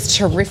 Which is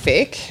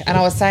terrific. And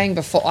I was saying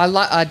before,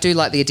 I do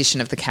like the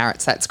addition of the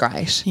carrots. That's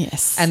great.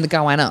 Yes. And the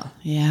goanna.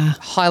 Yeah.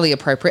 Highly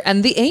appropriate.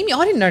 And the emu,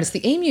 I didn't notice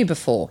the emu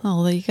before.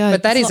 Oh, there you go.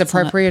 But that There's is lots on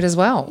it. appropriate as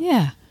well.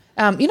 Yeah.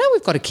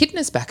 We've got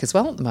echidnas back as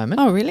well at the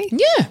moment. Oh, really?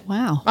 Yeah.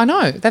 Wow. I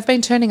know. They've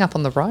been turning up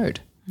on the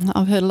road.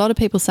 I've heard a lot of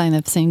people saying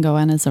they've seen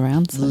goannas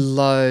around. So.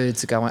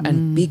 Loads of goanna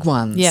and big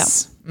ones. Yeah.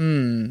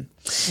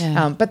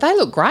 Yeah. But they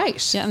look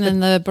great. Yeah, and then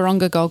the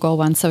Baronga Golgol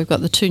one. So we've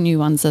got the two new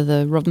ones are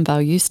the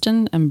Robinvale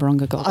Euston and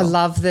Baronga Golgol. I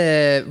love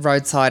the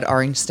roadside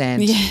orange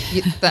stand.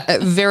 Yeah.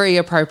 Very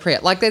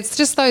appropriate. Like it's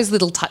just those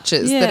little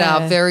touches that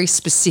are very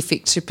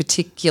specific to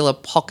particular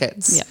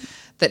pockets. Yeah.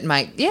 That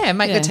make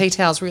the tea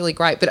towels really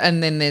great.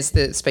 And then there's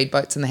the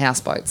speedboats and the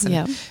houseboats.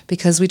 And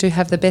because we do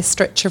have the best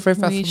stretch of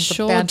river from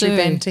the Boundary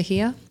Bend to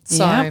here.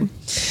 So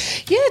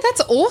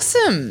that's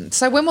awesome.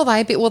 So when will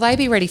they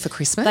be ready for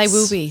Christmas? They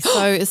will be.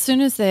 So as soon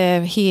as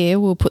they're here,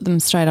 we'll put them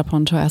straight up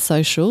onto our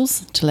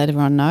socials to let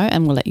everyone know,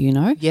 and we'll let you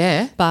know.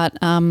 Yeah. But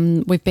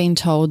we've been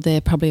told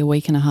they're probably a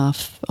week and a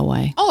half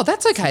away. Oh,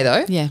 that's okay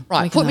though. Yeah.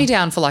 Right. Put me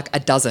down for like a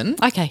dozen.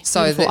 Okay.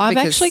 So I've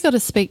actually got to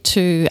speak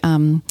to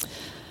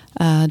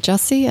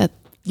Jussie at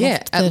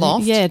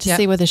Loft. Yeah, to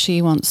see whether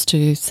she wants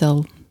to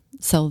sell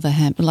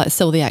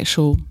the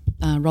actual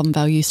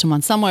Robinvale Euston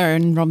one somewhere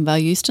in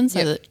Robinvale Euston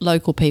so that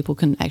local people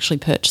can actually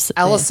purchase it.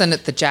 Alison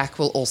at the Jack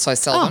will also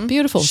sell them. Oh,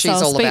 beautiful.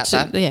 She's all about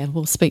that. Yeah,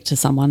 we'll speak to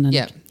someone.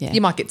 And,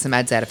 You might get some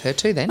ads out of her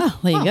too then. Oh,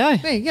 there you go.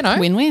 Yeah,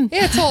 Win-win.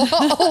 Yeah, it's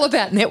all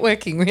about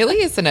networking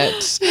really, isn't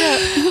it?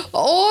 Yeah.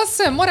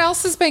 Awesome. What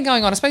else has been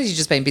going on? I suppose you've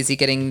just been busy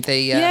getting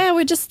the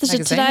we're just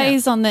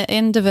today's on the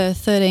end of a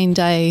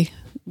 13-day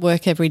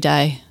work every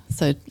day.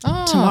 So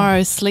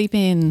tomorrow, sleep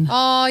in.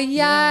 Oh, yay.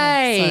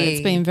 Yeah, so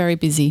it's been very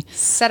busy.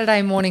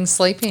 Saturday morning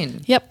sleep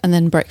in. Yep, and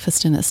then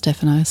breakfast in at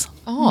Stefano's.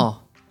 Oh,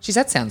 geez,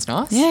 that sounds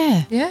nice.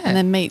 Yeah. Yeah.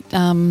 And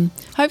then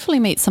hopefully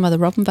meet some of the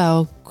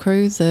Robinvale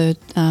crew, the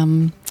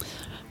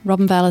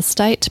Robinvale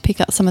estate, to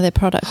pick up some of their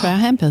product for our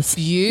hampers.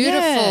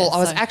 Beautiful. Yeah, I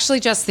was actually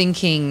just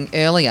thinking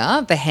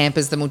earlier, the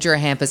hampers, the Mildura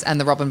hampers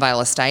and the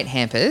Robinvale estate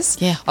hampers.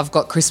 Yeah. I've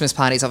got Christmas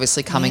parties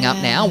obviously coming up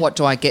now. What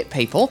do I get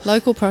people?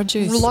 Local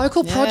produce.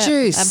 Local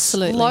produce.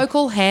 Absolutely.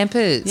 Local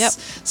hampers. Yep.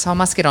 So I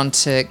must get on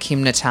to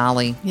Kim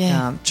Natali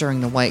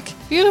during the week.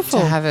 Beautiful.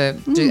 To have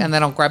and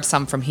then I'll grab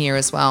some from here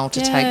as well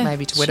to take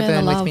maybe to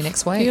Wedderburn with me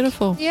next week.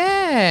 Beautiful.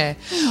 Yeah.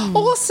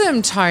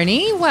 Awesome,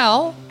 Toni.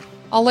 Well,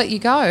 I'll let you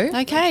go.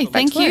 Okay,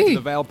 thank you.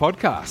 The Vale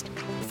Podcast.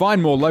 Find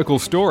more local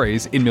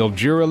stories in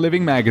Mildura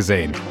Living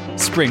Magazine.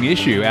 Spring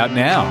issue out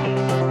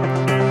now.